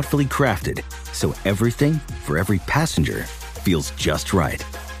was thoughtfully crafted, so everything for every passenger feels just right.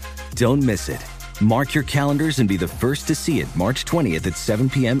 Don't miss it. Mark your calendars and be the first to see it March 20th at 7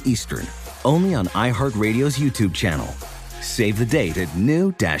 p.m. Eastern, only on iHeartRadio's YouTube channel. Save the date at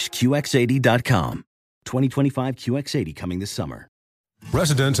new-QX80.com. 2025 QX80 coming this summer.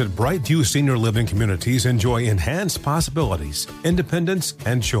 Residents at Brightview Senior Living Communities enjoy enhanced possibilities, independence,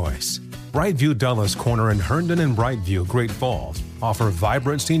 and choice. Brightview Dulles Corner in Herndon and Brightview, Great Falls, offer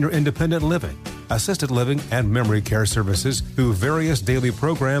vibrant senior independent living, assisted living, and memory care services through various daily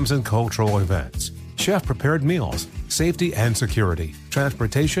programs and cultural events. Chef-prepared meals, safety and security,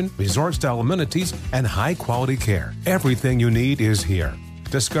 transportation, resort-style amenities, and high-quality care. Everything you need is here.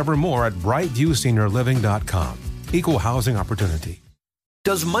 Discover more at brightviewseniorliving.com. Equal housing opportunity.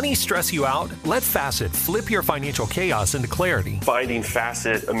 Does money stress you out? Let Facet flip your financial chaos into clarity. Finding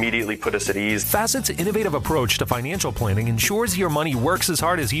Facet immediately put us at ease. Facet's innovative approach to financial planning ensures your money works as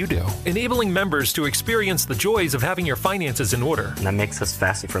hard as you do, enabling members to experience the joys of having your finances in order. And that makes us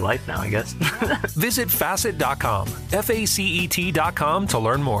Facet for life now, I guess. Visit Facet.com, FACET.com to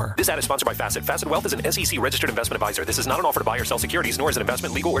learn more. This ad is sponsored by Facet. Facet Wealth is an SEC registered investment advisor. This is not an offer to buy or sell securities, nor is it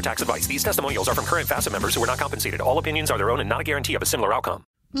investment, legal, or tax advice. These testimonials are from current Facet members who are not compensated. All opinions are their own and not a guarantee of a similar outcome.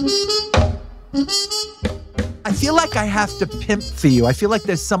 I feel like I have to pimp for you. I feel like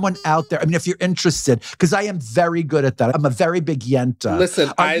there's someone out there. I mean, if you're interested, because I am very good at that. I'm a very big yenta. Listen,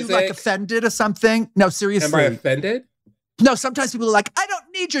 are Isaac, you like offended or something? No, seriously. Am I offended? No, sometimes people are like, I don't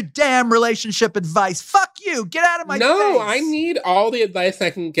need your damn relationship advice. Fuck you. Get out of my face. No, I need all the advice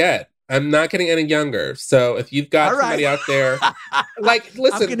I can get. I'm not getting any younger. So if you've got somebody out there, like,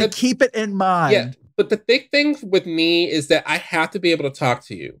 listen. I'm going to keep it in mind. Yeah. But the big thing with me is that I have to be able to talk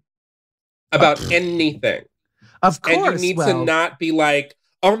to you about anything. Of course. And you need to not be like,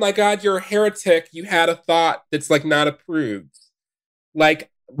 oh my God, you're a heretic. You had a thought that's like not approved.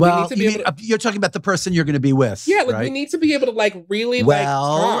 Like, Well, you're talking about the person you're going to be with. Yeah, like right? we need to be able to like really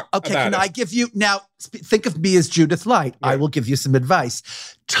well, talk okay, about can it. I give you, now think of me as Judith Light. Yeah. I will give you some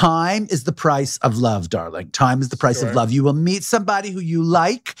advice. Time is the price of love, darling. Time is the price of love. You will meet somebody who you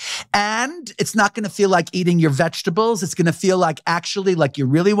like, and it's not going to feel like eating your vegetables. It's going to feel like actually like you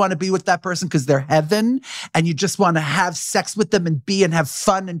really want to be with that person because they're heaven, and you just want to have sex with them and be and have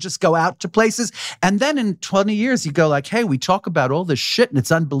fun and just go out to places. And then in 20 years, you go like, hey, we talk about all this shit and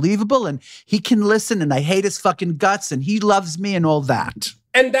it's unbelievable, and he can listen, and I hate his fucking guts, and he loves me and all that.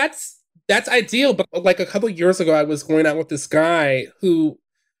 And that's ideal. But like a couple of years ago, I was going out with this guy who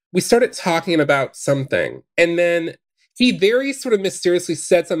we started talking about something. And then he very sort of mysteriously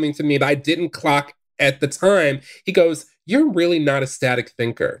said something to me that I didn't clock at the time. He goes, "You're really not a static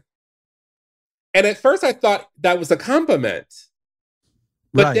thinker." And at first I thought that was a compliment.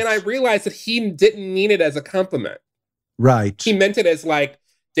 But then I realized that he didn't mean it as a compliment. Right. He meant it as like,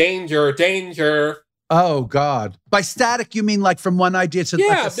 danger, danger. Oh, God. By static, you mean like from one idea to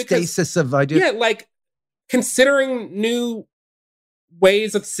like a stasis of ideas? Yeah, like considering new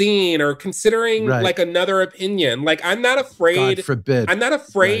ways of seeing or considering like another opinion. Like I'm not afraid. God forbid. I'm not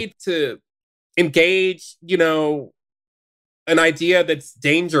afraid to engage, an idea that's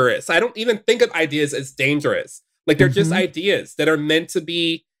dangerous. I don't even think of ideas as dangerous. Like they're just ideas that are meant to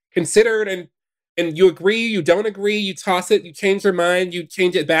be considered, and you agree, you don't agree, you toss it, you change your mind, you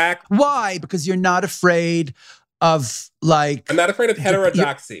change it back. Why? Because you're not afraid of like... I'm not afraid of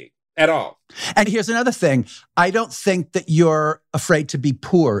heterodoxy at all. And here's another thing. I don't think that you're afraid to be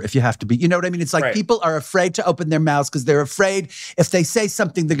poor if you have to be. You know what I mean? It's like people are afraid to open their mouths because they're afraid if they say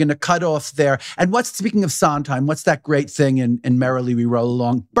something, they're going to cut off their... And speaking of Sondheim, what's that great thing in Merrily We Roll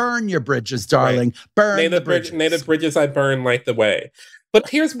Along? Burn your bridges, darling. Right. Burn the bridges. May the bridges I burn light the way. But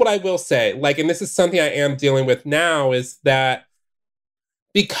here's what I will say, and this is something I am dealing with now, is that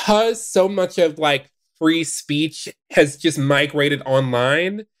because so much of free speech has just migrated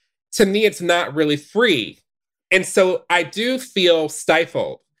online, to me, it's not really free. And so I do feel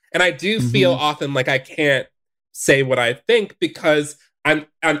stifled. And I do feel often like I can't say what I think because I'm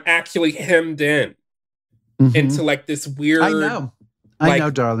actually hemmed in into this weird... I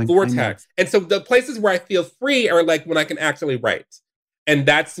know, darling. Vortex. And so the places where I feel free are when I can actually write. And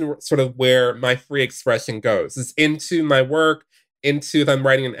that's sort of where my free expression goes, is into my work, into if I'm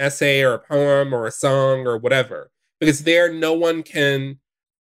writing an essay or a poem or a song or whatever. Because there, no one can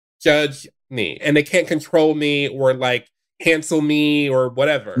judge me and they can't control me or cancel me or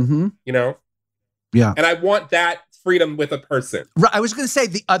whatever, Yeah. And I want that freedom with a person. Right. I was going to say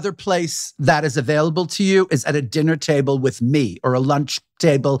the other place that is available to you is at a dinner table with me, or a lunch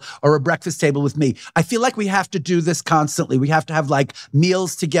table or a breakfast table with me. I feel like we have to do this constantly. We have to have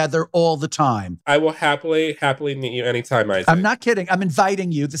meals together all the time. I will happily meet you anytime, Isaac. I'm not kidding. I'm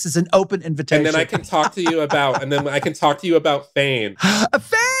inviting you. This is an open invitation. And then I can talk to you about fame.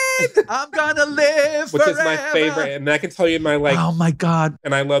 Fame! I'm gonna live Which forever. is my favorite. And I can tell you my oh my God.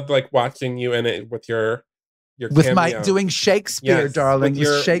 And I loved watching you in it with your with cameo. my doing Shakespeare, darling.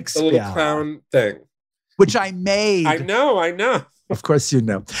 With Shakespeare. The little clown thing. Which I made. I know. Of course you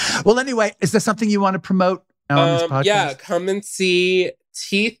know. Well, anyway, is there something you want to promote on this podcast? Yeah, come and see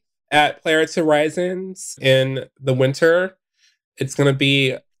Teeth at Playwright Horizons in the winter. It's going to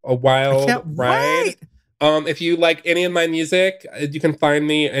be a wild ride. If you like any of my music, you can find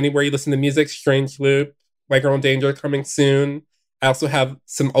me anywhere you listen to music. Strange Loop, My Girl in Danger coming soon. I also have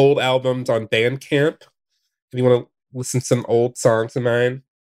some old albums on Bandcamp if you want to listen to some old songs of mine.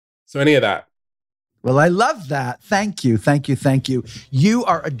 So any of that. Well, I love that. Thank you. You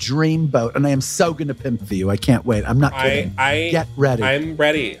are a dreamboat, and I am so going to pimp for you. I can't wait. I'm not kidding. Get ready. I'm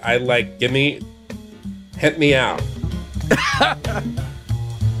ready. Hit me out.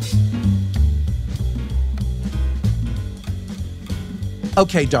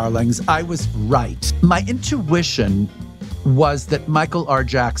 Okay, darlings, I was right. My intuition was that Michael R.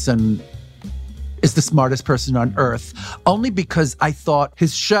 Jackson is the smartest person on earth, only because I thought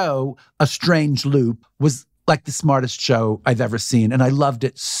his show, A Strange Loop, was the smartest show I've ever seen. And I loved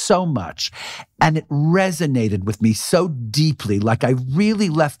it so much. And it resonated with me so deeply. I really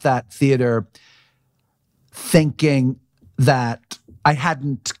left that theater thinking that I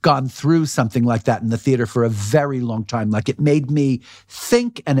hadn't gone through something like that in the theater for a very long time. It made me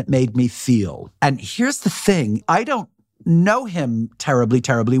think and it made me feel. And here's the thing. I don't know him terribly,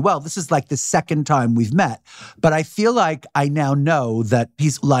 terribly well. This is the second time we've met, but I feel like I now know that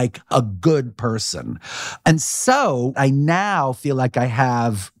he's a good person. And so I now feel like I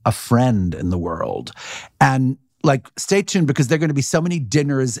have a friend in the world. And Like, stay tuned because there are going to be so many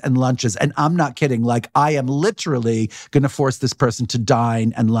dinners and lunches. And I'm not kidding. Like, I am literally going to force this person to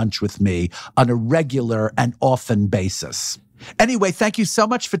dine and lunch with me on a regular and often basis. Anyway, thank you so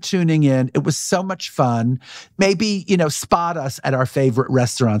much for tuning in. It was so much fun. Maybe, spot us at our favorite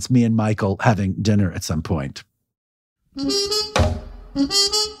restaurants, me and Michael having dinner at some point.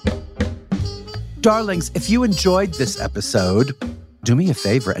 Darlings, if you enjoyed this episode, do me a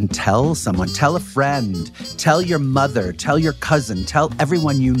favor and tell someone, tell a friend, tell your mother, tell your cousin, tell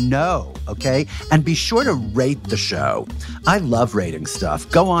everyone you know, okay? And be sure to rate the show. I love rating stuff.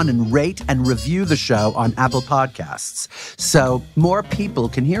 Go on and rate and review the show on Apple Podcasts so more people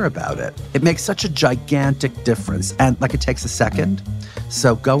can hear about it. It makes such a gigantic difference, and it takes a second.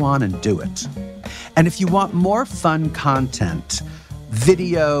 So go on and do it. And if you want more fun content,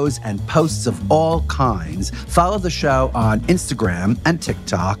 videos and posts of all kinds, follow the show on Instagram and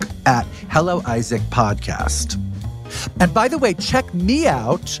TikTok at Hello Isaac Podcast. And by the way, check me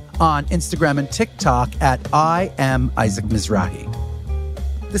out on Instagram and TikTok at I am Isaac Mizrahi.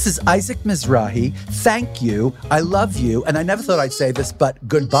 This is Isaac Mizrahi. Thank you. I love you. And I never thought I'd say this, but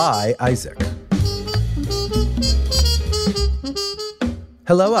goodbye, Isaac.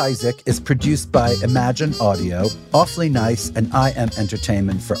 Hello, Isaac is produced by Imagine Audio, Awfully Nice, and I Am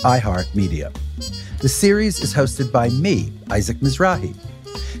Entertainment for iHeartMedia. The series is hosted by me, Isaac Mizrahi.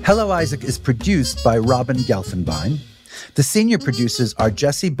 Hello, Isaac is produced by Robin Gelfenbein. The senior producers are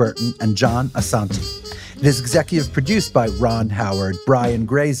Jesse Burton and John Asante. It is executive produced by Ron Howard, Brian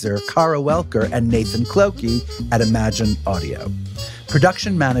Grazer, Cara Welker, and Nathan Clokey at Imagine Audio.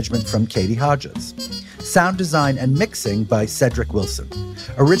 Production management from Katie Hodges. Sound design and mixing by Cedric Wilson.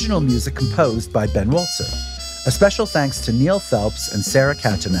 Original music composed by Ben Waltzer. A special thanks to Neil Phelps and Sarah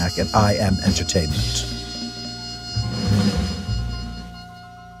Katanak at I Am Entertainment.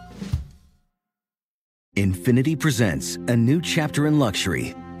 Infiniti presents a new chapter in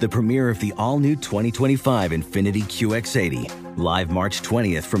luxury, the premiere of the all-new 2025 Infiniti QX80, live March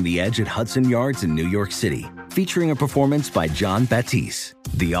 20th from the Edge at Hudson Yards in New York City, featuring a performance by John Batiste.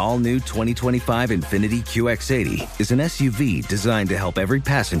 The all-new 2025 Infiniti QX80 is an SUV designed to help every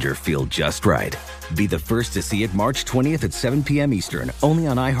passenger feel just right. Be the first to see it March 20th at 7 p.m. Eastern, only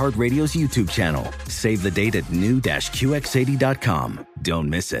on iHeartRadio's YouTube channel. Save the date at new-QX80.com. Don't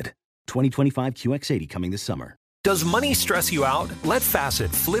miss it. 2025 QX80 coming this summer. Does money stress you out? Let Facet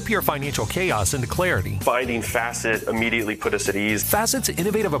flip your financial chaos into clarity. Finding Facet immediately put us at ease. Facet's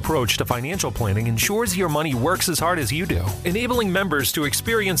innovative approach to financial planning ensures your money works as hard as you do, enabling members to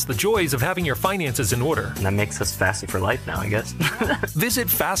experience the joys of having your finances in order. And that makes us Facet for life now, I guess. Visit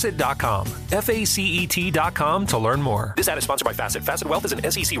Facet.com, FACET.com to learn more. This ad is sponsored by Facet. Facet Wealth is an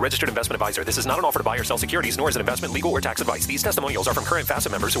SEC registered investment advisor. This is not an offer to buy or sell securities, nor is it investment, legal, or tax advice. These testimonials are from current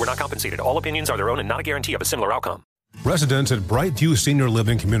Facet members who are not compensated. All opinions are their own and not a guarantee of a similar outcome. Residents at Brightview Senior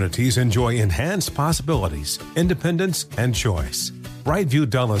Living Communities enjoy enhanced possibilities, independence, and choice. Brightview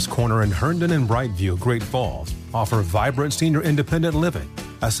Dulles Corner in Herndon and Brightview, Great Falls, offer vibrant senior independent living,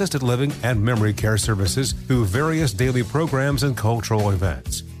 assisted living, and memory care services through various daily programs and cultural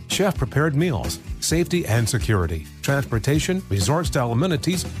events. Chef-prepared meals, safety and security, transportation, resort-style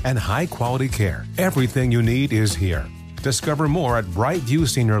amenities, and high-quality care. Everything you need is here. Discover more at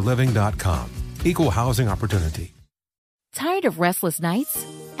brightviewseniorliving.com. Equal housing opportunity. Tired of restless nights?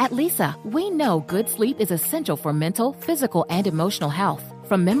 At Leesa, we know good sleep is essential for mental, physical, and emotional health.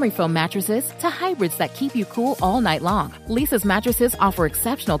 From memory foam mattresses to hybrids that keep you cool all night long, Leesa's mattresses offer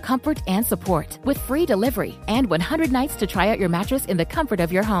exceptional comfort and support with free delivery and 100 nights to try out your mattress in the comfort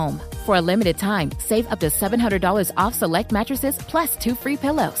of your home. For a limited time, save up to $700 off select mattresses plus 2 free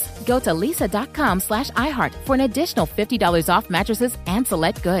pillows. Go to leesa.com/iHeart for an additional $50 off mattresses and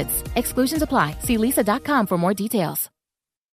select goods. Exclusions apply. See leesa.com for more details.